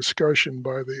 hard discussion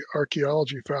by the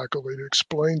archaeology faculty to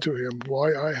explain to him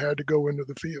why I had to go into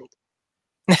the field.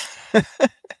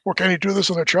 Well, can you do this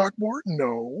on a chalkboard?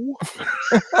 No.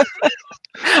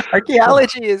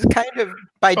 Archaeology is kind of,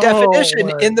 by definition,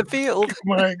 in the field.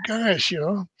 My gosh,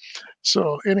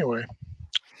 So anyway,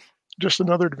 just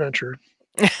another adventure.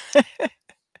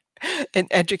 In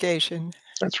education.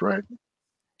 That's right.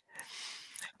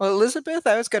 Well, Elizabeth,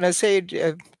 I was going to say,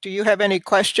 do you have any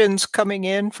questions coming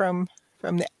in from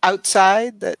the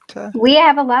outside? That we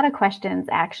have a lot of questions,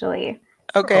 actually.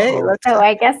 Okay. So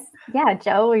I guess, yeah,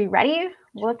 Joe, are you ready?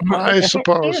 I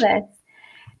suppose. Do this.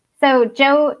 So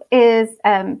Joe is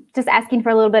just asking for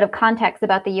a little bit of context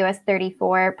about the US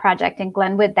 34 project in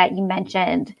Glenwood that you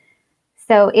mentioned.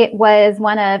 So it was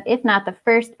one of, if not the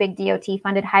first big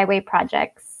DOT-funded highway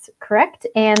projects, correct?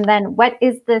 And then what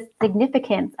is the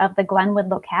significance of the Glenwood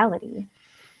locality?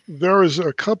 There was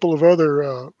a couple of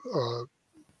other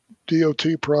DOT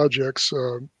projects.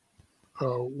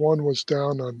 One was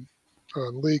down on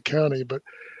Lee County, but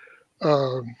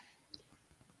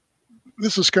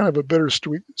this is kind of a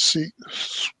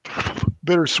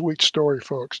bittersweet story,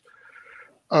 folks.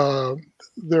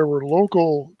 There were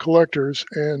local collectors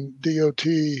and DOT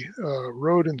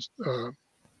road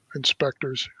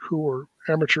inspectors who were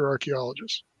amateur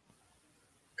archaeologists,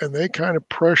 and they kind of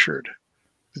pressured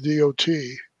the DOT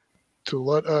to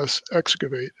let us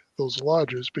excavate those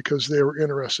lodges because they were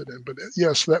interested in. But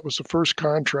yes, that was the first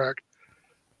contract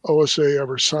OSA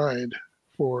ever signed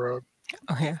for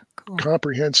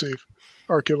comprehensive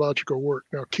archaeological work.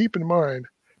 Now, keep in mind,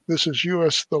 this is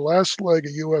the last leg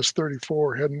of US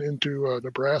 34 heading into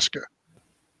Nebraska.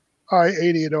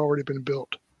 I-80 had already been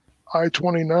built.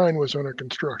 I-29 was under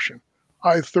construction.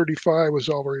 I-35 was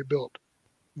already built.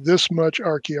 This much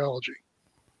archaeology.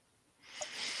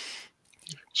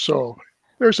 So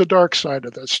there's a dark side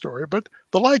of that story, but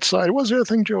the light side, what was the other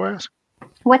thing Joe asked?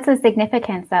 What's the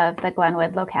significance of the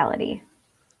Glenwood locality?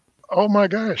 Oh my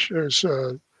gosh, there's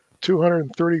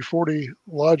 40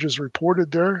 lodges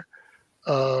reported there.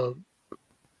 18,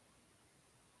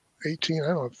 I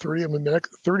don't know, 30 of them,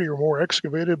 30 or more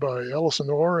excavated by Ellison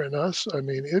Orr and us. I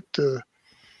mean, it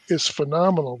is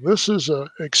phenomenal. This is an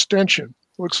extension,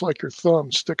 looks like your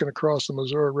thumb sticking across the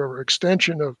Missouri River,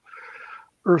 extension of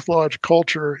Earth Lodge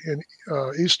culture in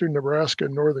eastern Nebraska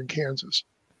and northern Kansas.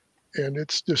 And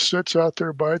it just sits out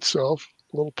there by itself.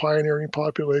 A little pioneering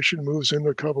population moves into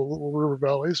a couple of little river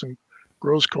valleys and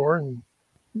grows corn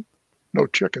and no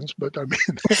chickens, but I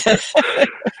mean,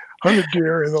 100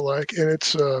 deer and the like. And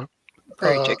it's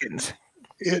chickens.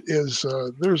 It is.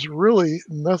 There's really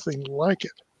nothing like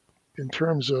it in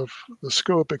terms of the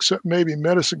scope, except maybe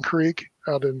Medicine Creek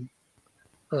out in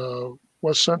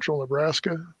west central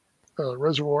Nebraska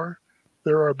reservoir.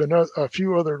 There have been a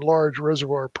few other large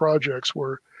reservoir projects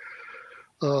where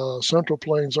Central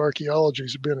Plains archaeology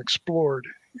has been explored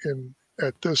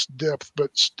at this depth, but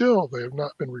still they have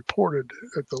not been reported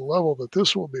at the level that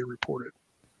this will be reported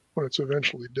when it's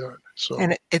eventually done. So,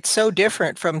 and it's so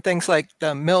different from things like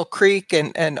the Mill Creek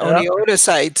and Oneota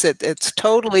sites. It's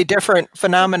totally different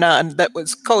phenomenon that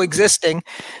was coexisting.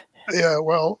 Yeah,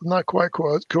 well, not quite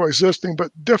coexisting,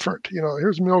 but different.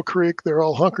 Here's Mill Creek. They're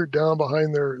all hunkered down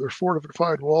behind their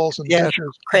fortified walls and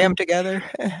ditches, crammed together,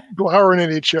 glowering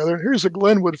at each other. Here's the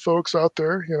Glenwood folks out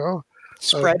there,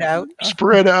 spread out,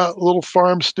 little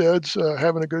farmsteads,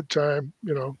 having a good time.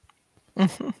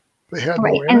 They had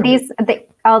right. No and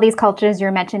all these cultures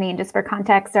you're mentioning, just for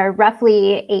context, are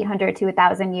roughly 800 to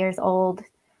 1,000 years old,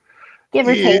 give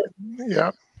or take. Yeah,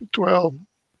 well,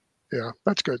 yeah,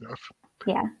 that's good enough.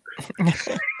 Yeah.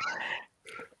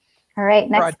 All right,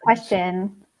 next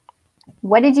question.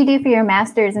 What did you do for your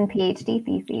master's and PhD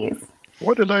theses?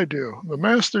 What did I do? The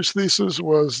master's thesis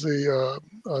was the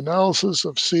analysis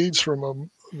of seeds from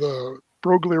the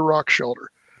Broglie Rock Shelter,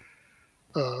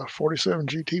 47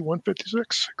 GT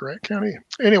 156, Grant County.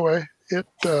 Anyway, it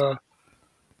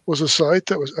was a site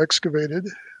that was excavated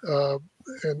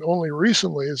and only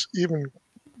recently has even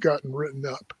gotten written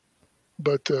up.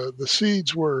 But the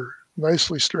seeds were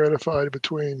nicely stratified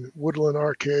between woodland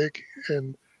archaic,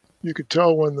 and you could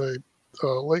tell when the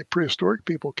late prehistoric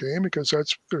people came because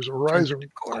there's a rise of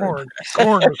corn.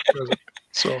 Corn was present.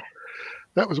 So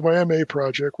that was my MA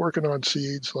project, working on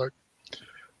seeds like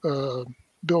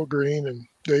Bill Green and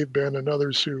Dave Ben and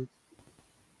others who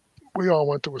we all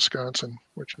went to Wisconsin,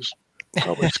 which is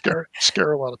probably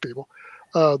scare a lot of people.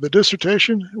 The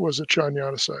dissertation was a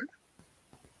Chanyata site.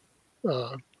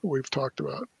 We've talked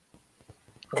about.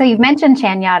 So you've mentioned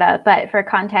Chanyata, but for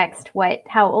context,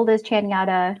 how old is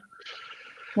Chanyata?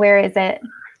 Where is it?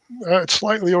 It's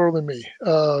slightly older than me.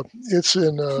 It's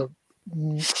in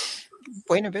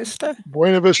Buena Vista?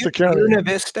 Buena Vista County. Buena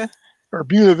Vista? Or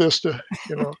Buena Vista,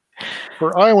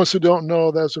 For Iowans who don't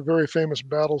know, that's a very famous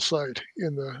battle site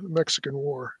in the Mexican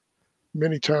War.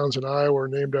 Many towns in Iowa are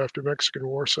named after Mexican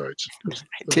War sites.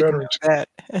 The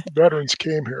veterans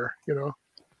came here,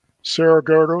 Cerro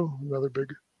Gordo, another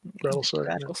big battle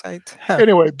site. Huh.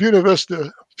 Anyway, Buena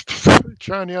Vista,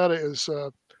 Chanyata is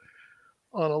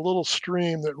on a little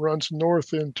stream that runs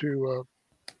north into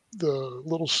the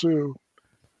Little Sioux,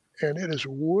 and it is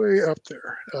way up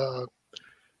there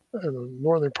in the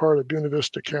northern part of Buena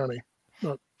Vista County,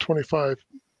 about 27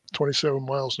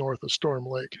 miles north of Storm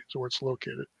Lake is where it's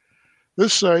located.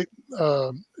 This site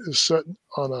is set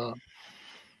on a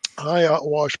high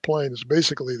outwash plain. It's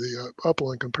basically the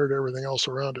upland compared to everything else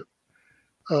around it.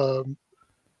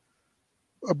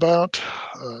 About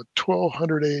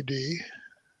 1200 AD.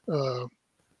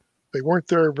 They weren't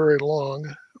there very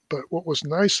long, but what was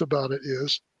nice about it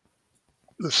is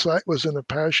the site was in a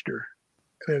pasture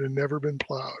and it had never been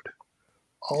plowed.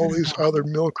 All these other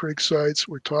Mill Creek sites,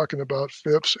 we're talking about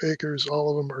Phipps, acres,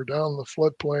 all of them are down in the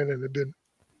floodplain and have been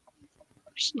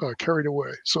carried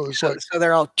away. So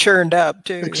they're all churned up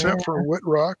too. Except for Whit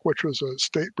Rock, which was a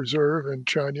state preserve, and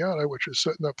Chanyata, which is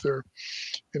sitting up there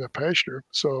in a pasture.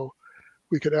 So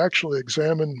we could actually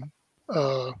examine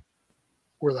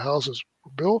where the houses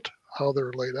were built, how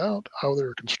they're laid out, how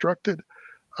they're constructed,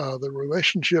 the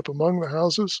relationship among the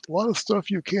houses. A lot of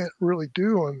stuff you can't really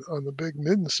do on the big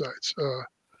midden sites.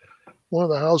 One of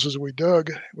the houses we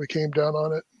dug, we came down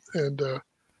on it, and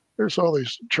there's all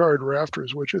these charred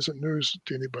rafters, which isn't news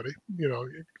to anybody.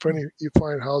 You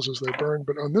find houses they burn,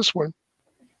 but on this one,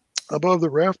 above the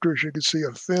rafters, you could see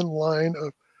a thin line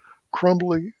of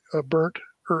crumbly, burnt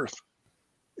earth.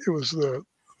 It was the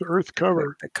earth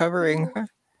cover, the covering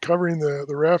the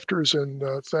rafters and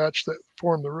thatch that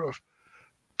formed the roof.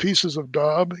 Pieces of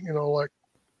daub, like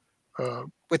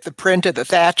with the print of the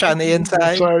thatch on the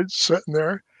inside sitting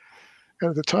there. And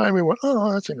at the time, we went,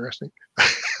 "Oh, that's interesting."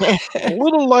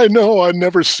 Little I know, I'd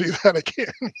never see that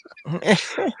again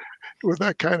with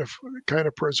that kind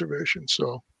of preservation.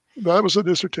 So that was a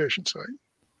dissertation site,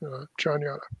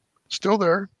 Chanyata. Still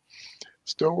there,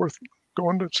 still worth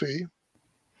going to see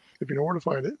if you know where to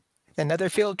find it. Another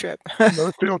field trip.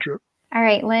 Another field trip. All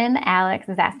right, Lynn Alex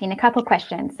is asking a couple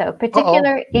questions. So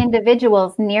particular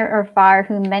individuals near or far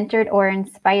who mentored or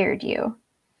inspired you?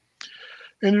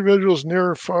 Individuals near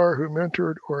or far who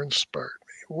mentored or inspired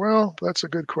me. Well, that's a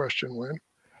good question, Lynn.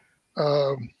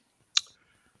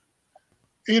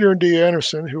 Adrian D.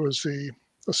 Anderson, who was the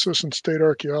assistant state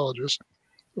archaeologist,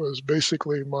 was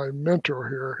basically my mentor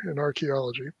here in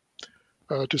archaeology.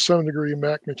 To some degree,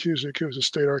 Mac McCusick, who was a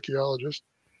state archaeologist,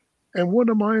 and one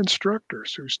of my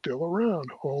instructors who's still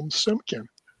around, Holmes Simpkin,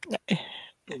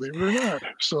 believe it or not.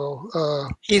 So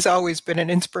he's always been an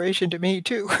inspiration to me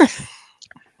too.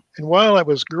 And while I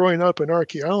was growing up in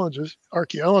archaeology,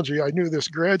 I knew this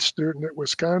grad student at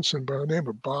Wisconsin by the name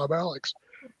of Bob Alex.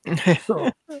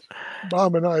 So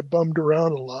Bob and I bummed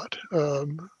around a lot,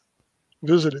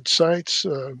 visited sites,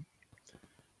 did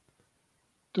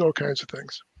all kinds of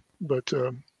things. But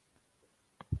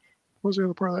what was the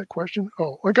other part of that question?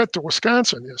 Oh, I got to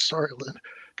Wisconsin. Yes, sorry, Lynn.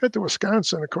 Got to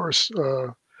Wisconsin. Of course,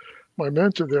 my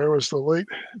mentor there was the late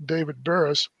David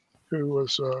Barris, who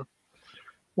was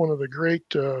one of the great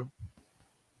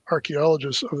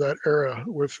archaeologists of that era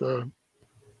with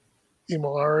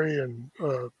Imolari and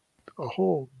a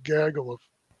whole gaggle of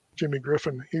Jimmy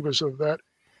Griffin. He was of that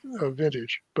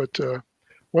vintage, but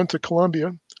went to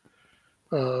Columbia,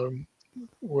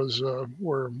 was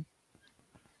where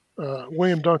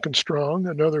William Duncan Strong,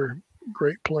 another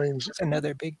Great Plains. That's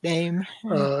another big name.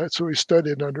 That's who he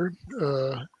studied under.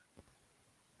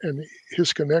 And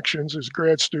his connections, his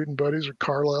grad student buddies are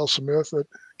Carlisle Smith at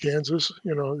Kansas.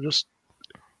 You know, just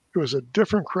it was a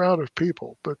different crowd of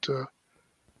people, but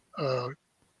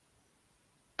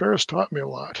Barris taught me a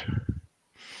lot.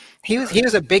 He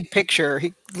was a big picture.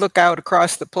 He'd look out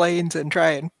across the plains and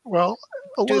try and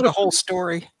do the whole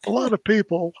story. A lot of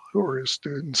people who were his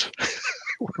students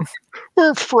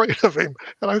were afraid of him,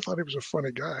 and I thought he was a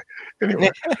funny guy. Anyway,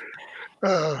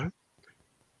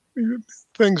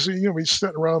 things, you know, we'd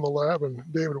sit around the lab, and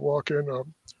David would walk in.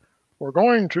 We're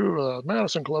going to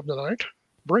Madison Club tonight.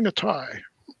 Bring a tie.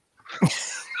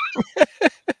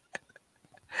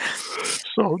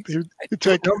 So you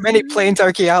take many plains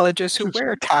archaeologists who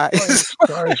wear ties.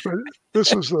 But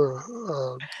this was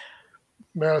the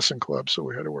Madison Club, so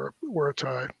we had to wear a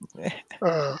tie.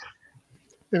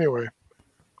 Anyway,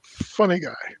 funny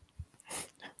guy.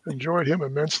 Enjoyed him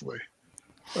immensely.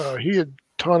 He had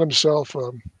taught himself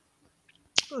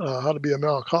how to be a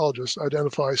malacologist,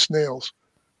 identify snails,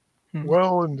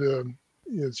 well into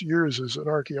his years as an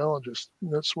archaeologist.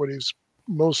 And that's what he's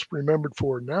most remembered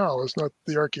for now. It's not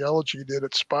the archaeology he did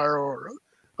at Spiro or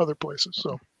other places.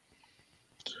 So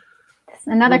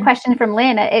another question from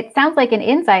Lynn. It sounds like an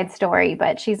inside story,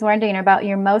 but she's wondering about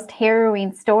your most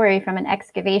harrowing story from an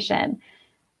excavation.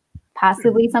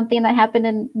 Possibly something that happened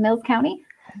in Mills County?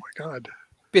 Oh my God.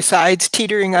 Besides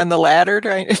teetering on the ladder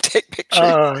trying to take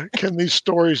pictures. Can these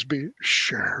stories be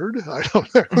shared? I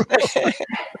don't know.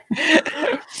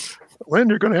 Lynn,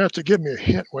 you're going to have to give me a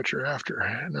hint what you're after,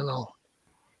 and then I'll,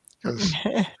 because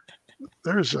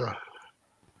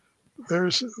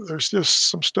there's just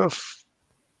some stuff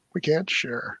we can't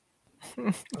share.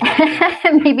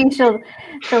 Maybe she'll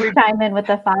chime in with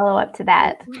a follow-up to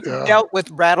that. Yeah. Dealt with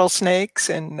rattlesnakes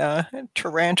and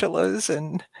tarantulas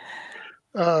and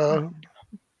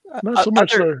not so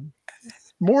much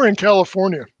more in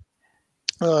California.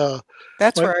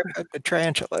 That's where I put the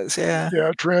tarantulas. Yeah.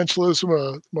 Yeah, tarantulas.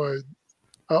 My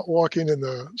out walking in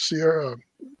the Sierra,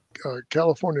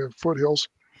 California foothills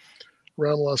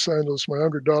around Los Angeles. My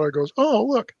younger daughter goes, "Oh,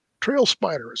 look, trail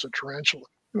spider is a tarantula."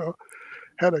 You know,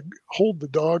 had to hold the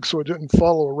dog so it didn't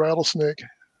follow a rattlesnake,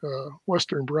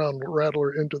 western brown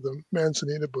rattler, into the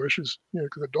manzanita bushes. You know,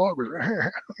 because the dog was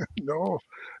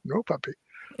no puppy.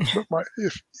 But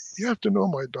if you have to know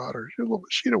my daughter,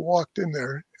 she'd have walked in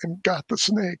there and got the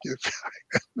snake if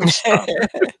I stopped her.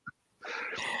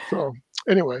 So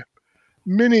anyway,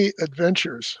 many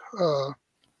adventures.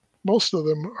 Most of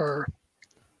them are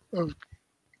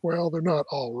they're not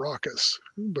all raucous,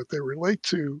 but they relate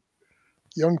to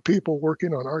young people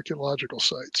working on archaeological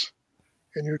sites.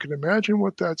 And you can imagine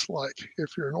what that's like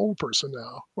if you're an old person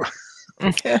now.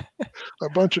 A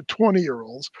bunch of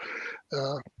 20-year-olds.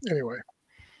 Anyway.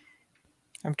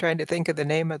 I'm trying to think of the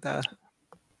name of the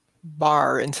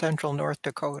bar in central North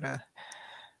Dakota.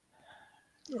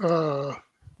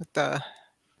 With the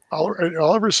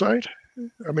Oliver site?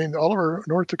 I mean, Oliver,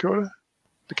 North Dakota,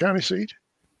 the county seat?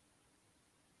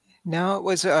 No, it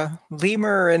was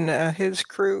Lemur and his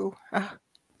crew.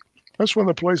 That's one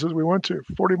of the places we went to,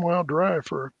 40-mile drive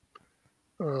for.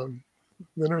 Then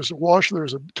there's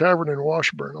a tavern in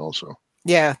Washburn also.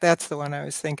 Yeah, that's the one I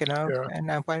was thinking of. Yeah.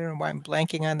 And I don't know why I'm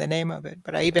blanking on the name of it,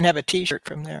 but I even have a T-shirt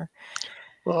from there.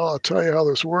 Well, I'll tell you how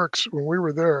this works. When we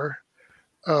were there,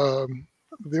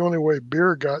 the only way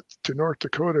beer got to North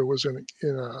Dakota was in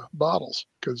bottles,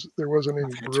 because there wasn't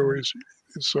any breweries.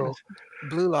 Right. So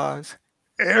Blue Laws.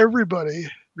 Everybody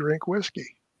drank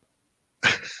whiskey.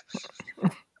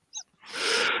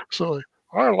 So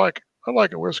I like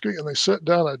a whiskey, and they set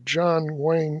down a John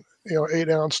Wayne,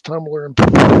 8-ounce tumbler and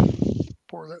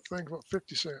pour that thing for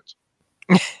 50 cents.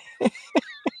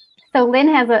 So Lynn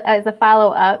has a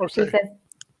follow-up. Okay. She says,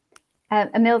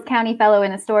 a Mills County fellow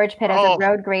in a storage pit as a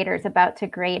road grader is about to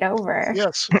grade over.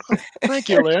 Yes. Thank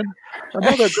you, Lynn.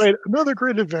 Another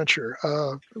great adventure.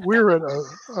 We were at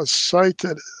a site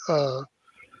that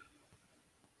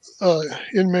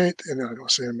inmate, and I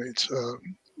don't say inmates,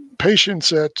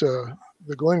 patients at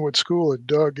the Glenwood School had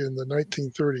dug in the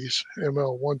 1930s,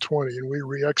 ML 120, and we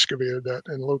re-excavated that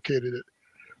and located it.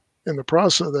 In the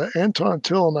process of that, Anton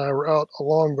Till and I were out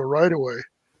along the right-of-way,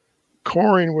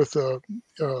 coring with a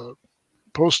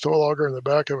post hole auger in the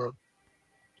back of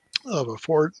a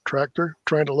Ford tractor,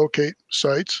 trying to locate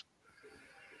sites.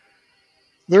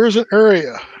 There is an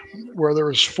area where there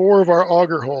was 4 of our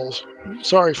auger holes.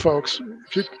 Sorry, folks.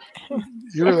 If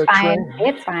you hear that train?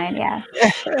 It's fine, yeah.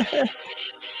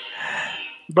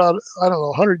 About, I don't know,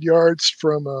 100 yards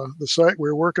from the site we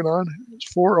were working on. There's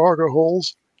 4 auger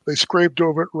holes. They scraped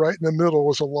over it. Right in the middle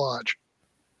was a lodge.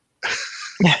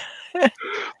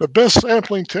 The best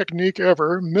sampling technique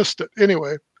ever. Missed it.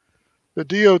 Anyway, the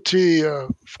DOT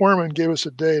foreman gave us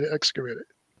a day to excavate it.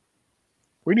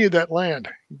 We need that land.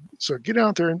 So get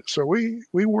out there. And so we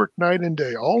worked night and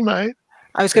day, all night.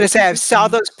 I was going to say, I saw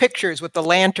those pictures with the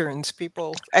lanterns,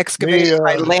 people excavating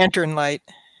by lantern light.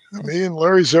 Me and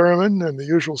Larry Zerman and the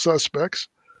usual suspects.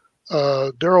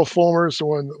 Daryl Fulmer is the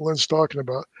one that Lynn's talking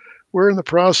about. We're in the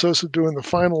process of doing the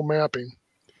final mapping.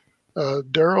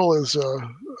 Daryl is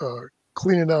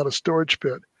cleaning out a storage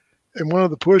pit, and one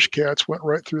of the push cats went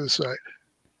right through the site.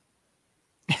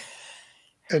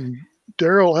 And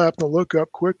Daryl happened to look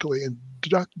up quickly and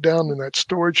ducked down in that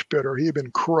storage pit, or he had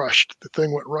been crushed. The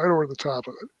thing went right over the top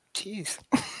of it. Jeez.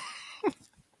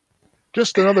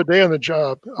 Just another day on the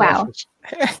job. Wow.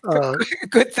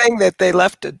 Good thing that they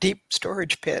left a deep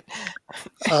storage pit.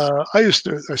 I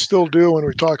still do, when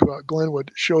we talk about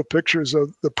Glenwood, show pictures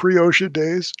of the pre-OSHA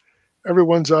days.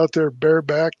 Everyone's out there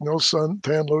bareback, no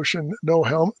suntan lotion, no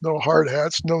helmet, no hard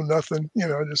hats, no nothing,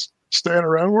 just standing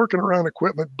around, working around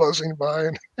equipment, buzzing by,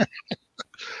 and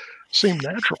seemed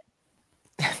natural.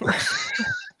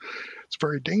 It's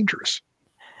very dangerous.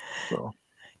 So,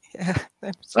 yeah.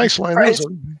 Thanks, Lane.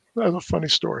 That was a funny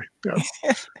story.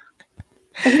 Yeah.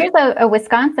 So here's a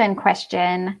Wisconsin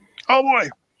question. Oh boy.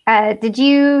 Did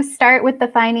you start with the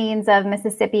findings of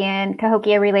Mississippian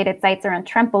Cahokia-related sites around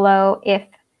Trempealeau? If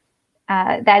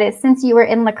that is, since you were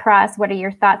in La Crosse, what are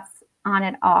your thoughts on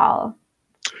it all?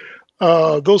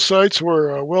 Those sites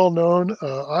were well known.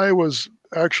 I was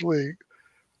actually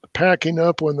packing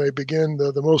up when they began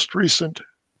the most recent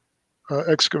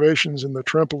excavations in the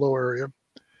Trempealeau area.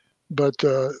 But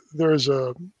there's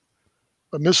a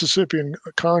Mississippian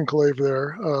conclave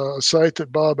there, a site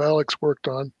that Bob Alex worked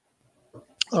on,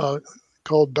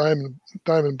 called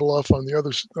Diamond Bluff on the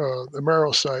other, the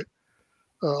Merrill site.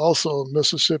 Also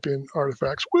Mississippian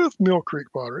artifacts with Mill Creek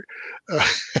pottery.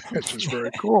 It's just very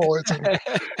cool.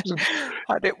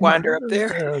 How did it wander up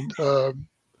there? And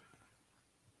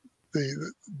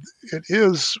it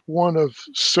is one of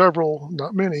several,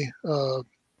 not many,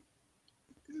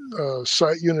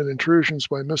 site unit intrusions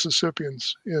by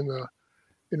Mississippians in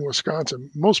Wisconsin.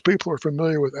 Most people are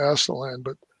familiar with Astalan,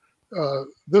 but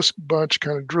this bunch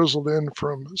kind of drizzled in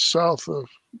from south of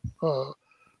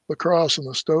La Crosse in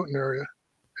the Stoughton area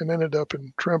and ended up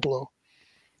in Trempealeau.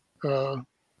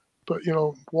 But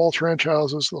wall trench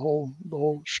houses, the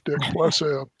whole shtick. Plus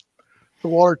the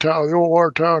water tower, the old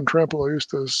water tower in Trempealeau used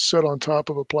to sit on top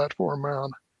of a platform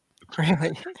mound.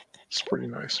 Really? It's pretty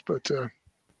nice. But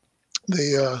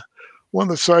one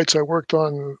of the sites I worked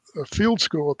on, a field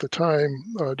school at the time,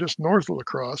 just north of La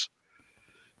Crosse,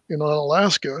 in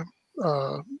Alaska,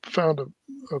 found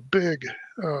a big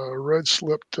red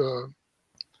slipped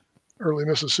early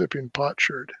Mississippian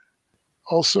potsherd.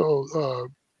 Also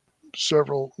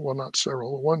several, well, not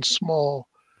several, one small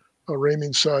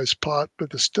Raymond sized pot,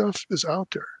 but the stuff is out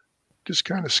there, just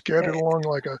kind of scattered along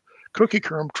like a cookie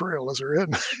crumb trail as they're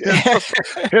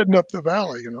heading up the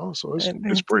valley, so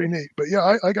it's pretty neat. But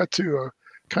yeah, I got to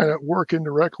kind of work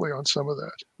indirectly on some of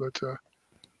that. But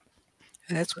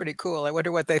that's pretty cool. I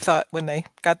wonder what they thought when they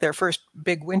got their first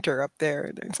big winter up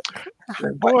there.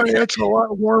 Boy, it's a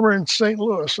lot warmer in St.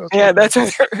 Louis. That's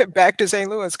back to St.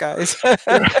 Louis, guys.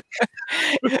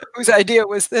 Whose idea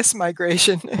was this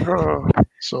migration?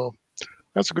 So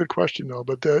that's a good question, though.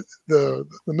 But the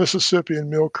Mississippi and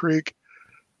Mill Creek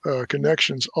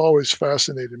connections always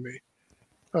fascinated me.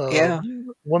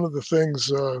 One of the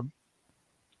things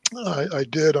I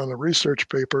did on a research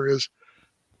paper is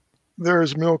there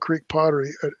is Mill Creek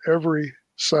pottery at every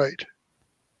site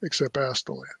except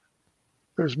Astalan.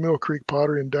 There's Mill Creek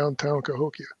pottery in downtown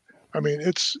Cahokia. I mean,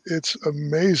 it's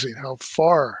amazing how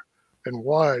far and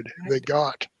wide they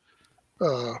got.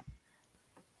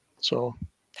 So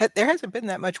there hasn't been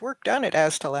that much work done at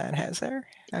Astalan, has there?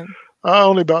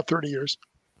 Only about 30 years.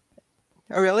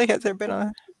 Oh, really? Has there been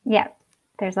a? Yeah,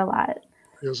 There's a lot.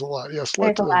 There's a lot. Yes.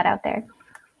 There's a lot out there.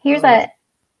 Here's a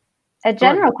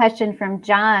general question from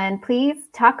John. Please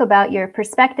talk about your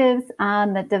perspectives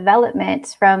on the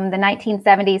development from the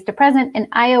 1970s to present in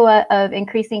Iowa of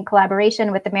increasing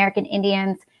collaboration with American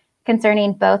Indians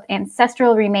concerning both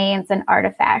ancestral remains and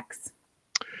artifacts.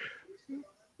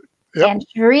 Yep. And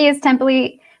Cherie is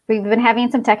we've been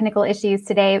having some technical issues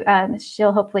today.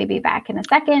 She'll hopefully be back in a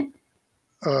second.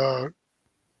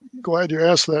 Glad you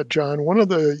asked that, John. One of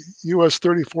the US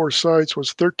 34 sites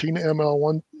was 13 ML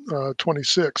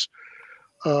 126.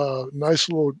 Nice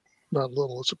little, not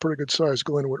little, it's a pretty good size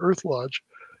Glenwood Earth Lodge.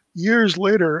 Years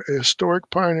later, a historic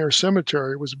pioneer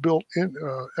cemetery was built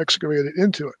excavated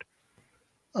into it.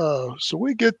 So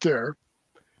we get there.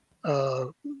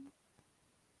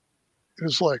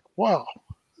 It's like, wow.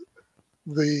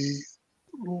 The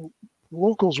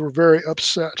locals were very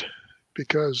upset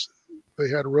because they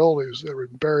had relatives that were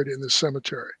buried in the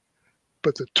cemetery,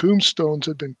 but the tombstones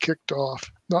had been kicked off,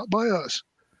 not by us,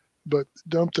 but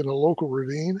dumped in a local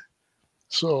ravine.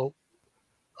 So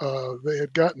they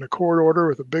had gotten a court order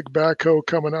with a big backhoe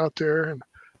coming out there, and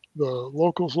the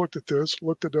locals looked at this,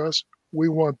 looked at us. We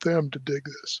want them to dig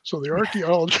this. So the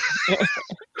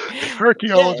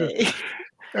archaeologist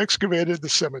excavated the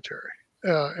cemetery.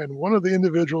 And one of the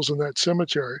individuals in that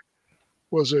cemetery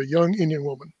was a young Indian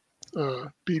woman,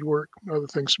 beadwork, other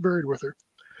things buried with her.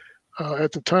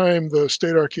 At the time, the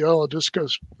state archaeologist,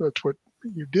 because that's what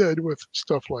you did with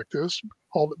stuff like this,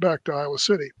 hauled it back to Iowa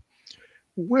City.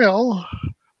 Well,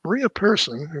 Maria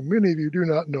Pearson, who many of you do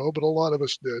not know, but a lot of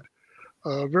us did,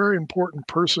 a very important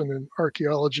person in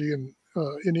archaeology and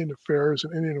Indian affairs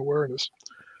and Indian awareness,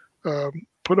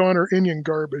 put on her Indian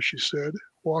garb, as she said,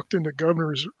 walked into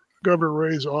Governor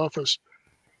Ray's office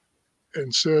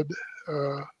and said,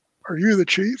 "Are you the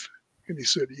chief?" And he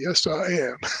said, "Yes, I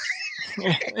am."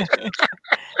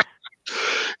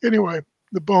 Anyway,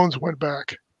 the bones went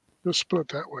back. Just put it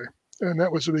that way. And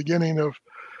that was the beginning of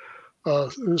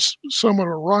this somewhat a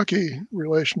rocky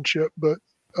relationship, but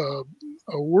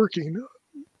a working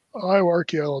Iowa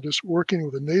archaeologist working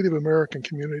with a Native American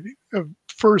community,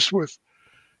 first with,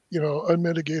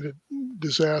 unmitigated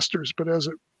disasters, but as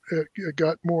it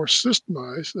got more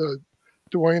systemized,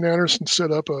 Dwayne Anderson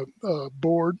set up a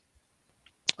board,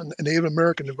 a Native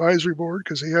American advisory board,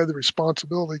 because he had the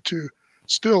responsibility to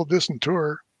still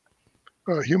disinter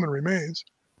human remains,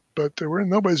 but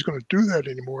nobody's going to do that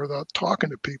anymore without talking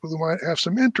to people who might have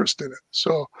some interest in it.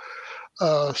 So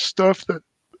stuff that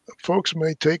folks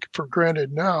may take for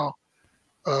granted now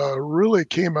really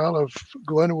came out of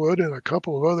Glenwood and a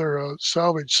couple of other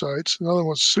salvage sites. Another one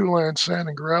was Siouxland Sand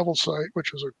and Gravel site,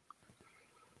 which was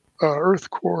a earth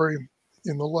quarry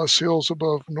in the Luss Hills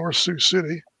above North Sioux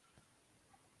City.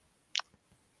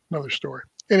 Another story.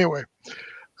 Anyway,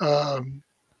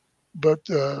 but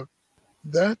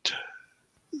that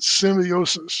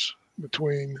symbiosis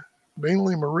between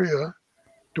mainly Maria,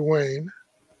 Dwayne,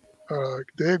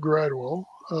 Dave Gradwell,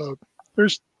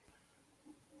 there's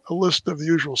a list of the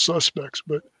usual suspects,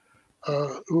 but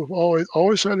who have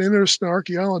always had interest in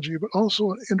archaeology, but also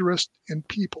an interest in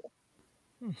people.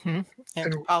 Mm-hmm.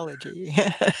 Anthropology.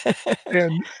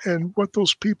 and what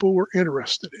those people were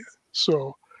interested in.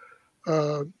 So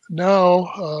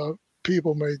now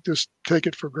people may just take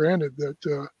it for granted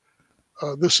that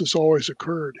this has always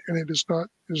occurred, and it is not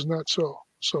so.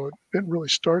 So it didn't really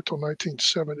start till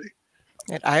 1970.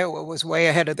 And Iowa was way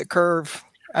ahead of the curve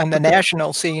on the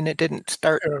national scene. It didn't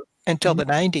start until the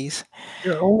 90s.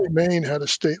 Yeah, only Maine had a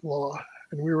state law,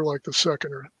 and we were like the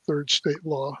second or third state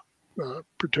law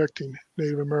protecting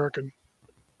Native American,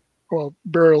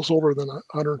 burials older than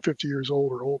 150 years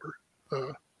old or older.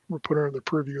 Were put under the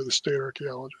purview of the state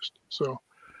archaeologist. So,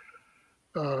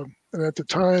 and at the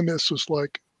time, this was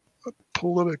like a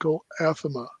political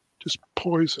anathema, just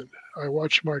poison. I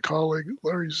watched my colleague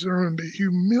Larry Zimmerman be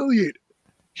humiliated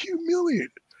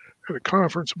at a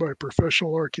conference by a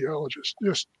professional archaeologist.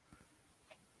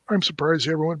 I'm surprised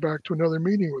he ever went back to another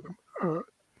meeting with him.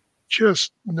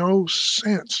 Just no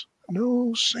sense.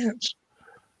 Well,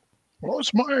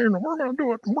 it's mine, and we're going to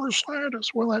do it, and we're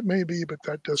scientists. Well, that may be, but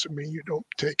that doesn't mean you don't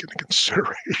take into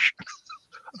consideration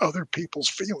other people's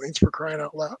feelings, for crying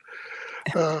out loud.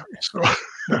 So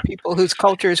people whose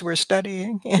cultures we're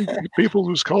studying. People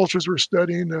whose cultures we're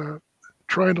studying,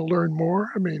 trying to learn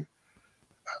more. I mean,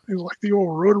 it's like the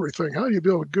old Rotary thing. How do you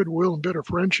build goodwill and better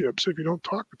friendships if you don't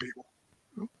talk to people?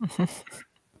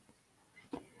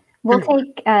 We'll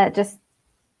take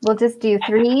we'll just do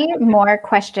 3 more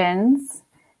questions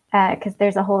because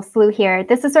there's a whole slew here.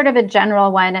 This is sort of a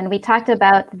general one, and we talked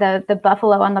about the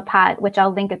buffalo on the pot, which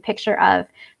I'll link a picture of.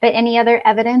 But any other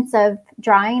evidence of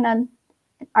drawing on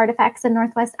artifacts in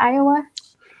Northwest Iowa?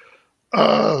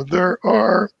 There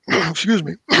are, excuse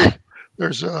me,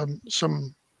 there's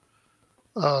some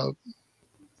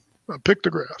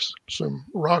pictographs, some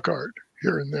rock art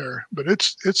here and there, but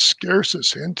it's scarce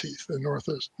as hen teeth in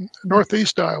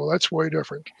northeast Iowa. That's way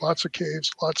different. Lots of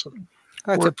caves, lots of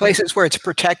places where it's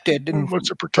protected and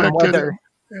from weather.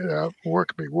 Yeah,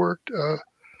 work can be worked.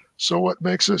 So what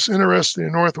makes this interesting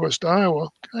in Northwest Iowa,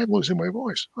 I'm losing my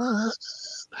voice,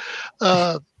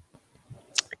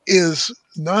 is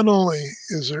not only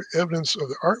is there evidence of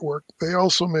the artwork, they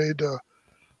also made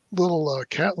little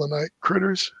catlinite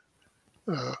critters.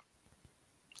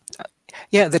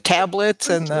 Yeah, the tablets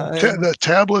and the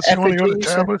tablets, you want to go to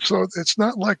tablets. So it's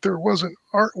not like there wasn't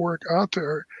artwork out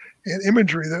there and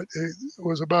imagery that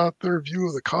was about their view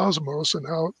of the cosmos and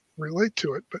how it relate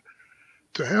to it. But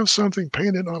to have something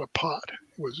painted on a pot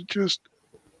was just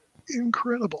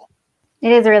incredible.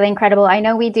 It is really incredible. I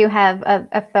know we do have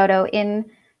a photo in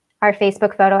our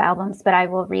Facebook photo albums, but I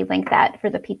will relink that for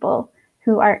the people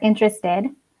who are interested.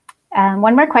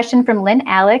 One more question from Lynn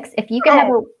Alex. If you could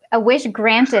have a wish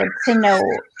granted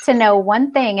to know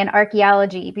one thing in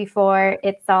archaeology before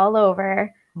it's all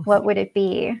over, what would it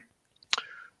be?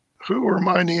 Who were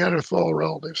my Neanderthal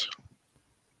relatives?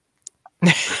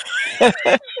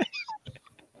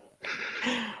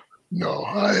 No,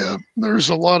 there's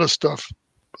a lot of stuff.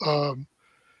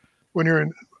 When you're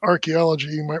in archaeology,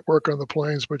 you might work on the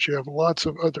plains, but you have lots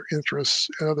of other interests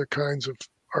and other kinds of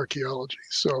archaeology.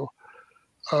 So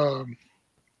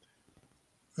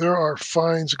there are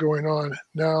finds going on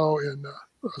now in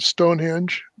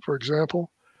Stonehenge, for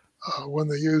example, when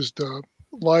they used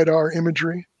LiDAR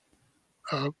imagery,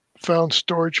 found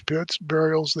storage pits,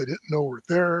 burials they didn't know were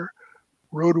there,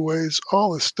 roadways,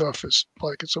 all this stuff is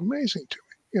like, it's amazing to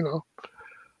me, you know.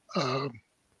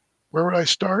 Where would I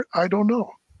start? I don't know.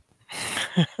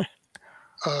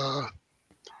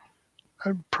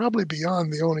 I'm probably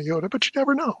beyond the Oneota, but you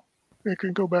never know. You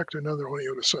can go back to another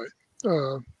Oneota site.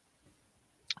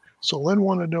 So Lynn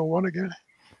wanted to know what again?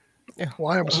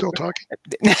 Why I'm still talking?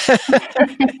 If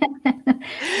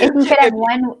you could have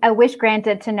a wish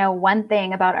granted to know one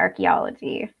thing about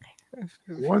archaeology.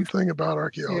 One thing about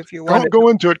archaeology. Don't go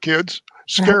into it, kids.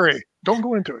 Scary. Don't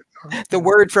go into it. The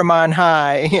word from on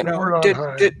high. You know,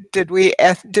 did we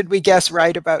guess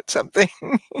right about something?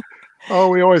 Oh,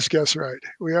 we always guess right.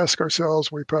 We ask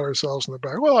ourselves, we pat ourselves on the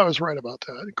back. Well, I was right about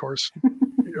that. Of course,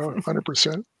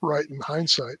 100% right in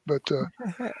hindsight. But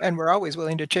and we're always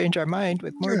willing to change our mind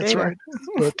with more data. Right.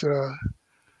 But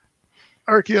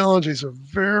archaeology is a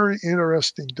very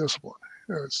interesting discipline.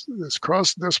 This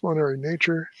cross-disciplinary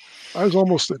nature. I was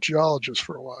almost a geologist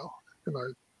for a while, and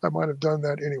I might have done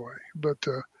that anyway. But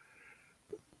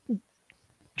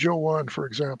Joe Wan, for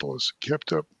example, has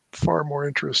kept up far more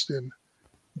interest in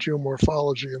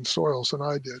geomorphology and soils than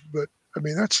I did. But I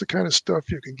mean, that's the kind of stuff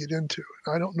you can get into.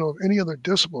 I don't know of any other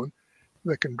discipline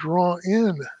that can draw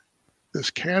in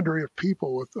this cadre of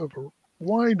people with a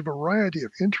wide variety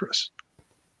of interests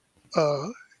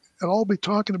and all be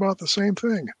talking about the same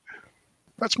thing.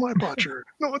 That's my potsherd.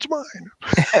 No, it's mine.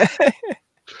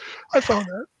 I found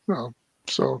that. No.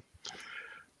 So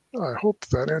I hope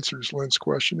that answers Lynn's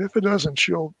question. If it doesn't,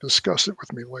 she'll discuss it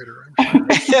with me later, I'm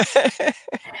sure.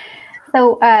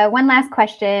 So one last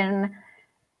question,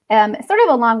 sort of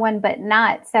a long one, but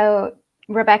not. So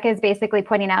Rebecca is basically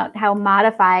pointing out how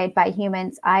modified by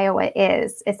humans Iowa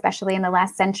is, especially in the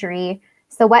last century.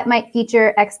 So what might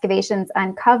future excavations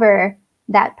uncover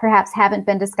that perhaps haven't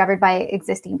been discovered by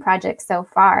existing projects so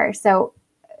far? So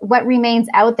what remains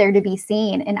out there to be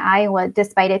seen in Iowa,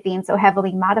 despite it being so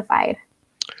heavily modified?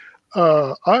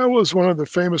 Iowa is one of the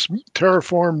famous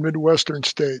terraformed Midwestern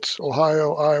states,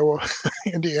 Ohio, Iowa,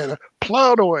 Indiana,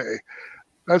 plowed away.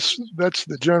 That's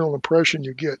the general impression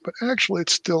you get, but actually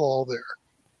it's still all there.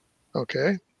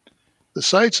 Okay. The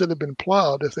sites that have been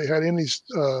plowed, if they had any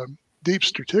deep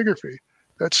stratigraphy,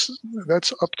 that's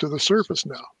up to the surface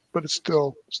now, but it's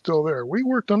still there. We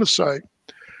worked on a site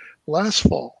last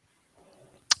fall,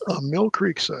 a Mill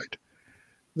Creek site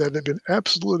that had been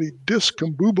absolutely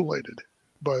discombobulated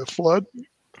by a flood,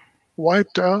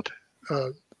 wiped out,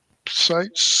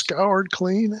 site scoured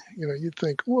clean. You know, you'd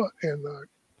think, what in the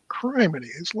criminy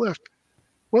is left?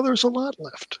 Well, there's a lot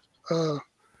left.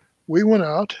 We went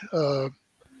out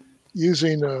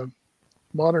using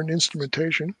modern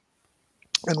instrumentation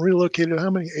and relocated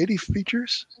how many? 80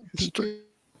 features?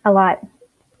 A lot.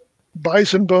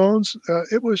 Bison bones.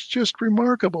 It was just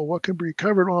remarkable what could be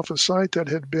recovered off a site that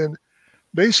had been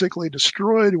basically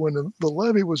destroyed when the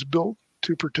levee was built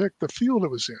to protect the field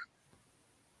it was in.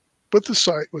 But the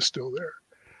site was still there.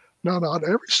 Now, not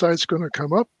every site's going to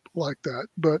come up like that,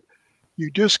 but You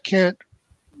just can't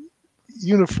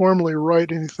uniformly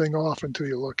write anything off until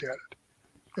you look at it.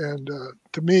 And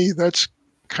to me, that's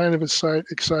kind of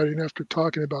exciting after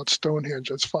talking about Stonehenge.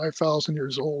 That's 5,000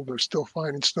 years old. They're still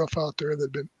finding stuff out there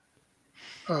that been,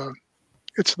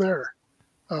 it's there.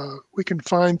 We can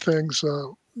find things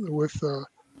with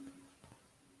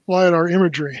LiDAR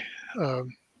imagery,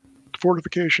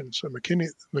 fortifications, at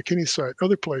McKinney site,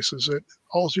 other places that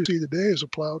all you see today is a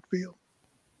plowed field.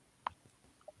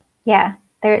 Yeah,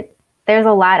 there's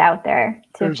a lot out there.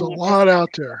 There's a lot out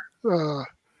there,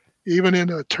 even in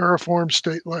a terraformed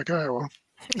state like Iowa.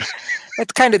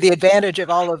 That's kind of the advantage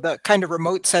of all of the kind of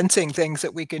remote sensing things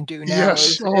that we can do now.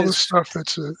 Yes, all the stuff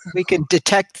that's we can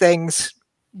detect things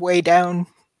way down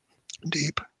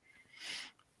deep.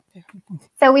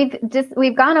 So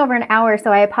we've gone over an hour,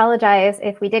 so I apologize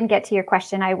if we didn't get to your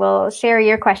question. I will share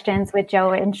your questions with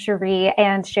Joe and Cherie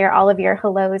and share all of your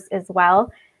hellos as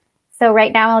well. So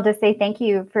right now I'll just say thank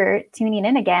you for tuning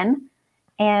in again,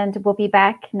 and we'll be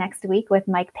back next week with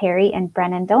Mike Perry and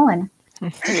Brennan Dolan.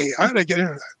 Hey, I gotta get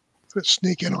into that. Let's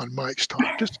sneak in on Mike's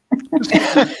talk. Just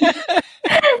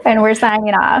And we're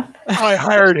signing off. I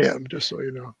hired him, just so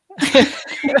you know.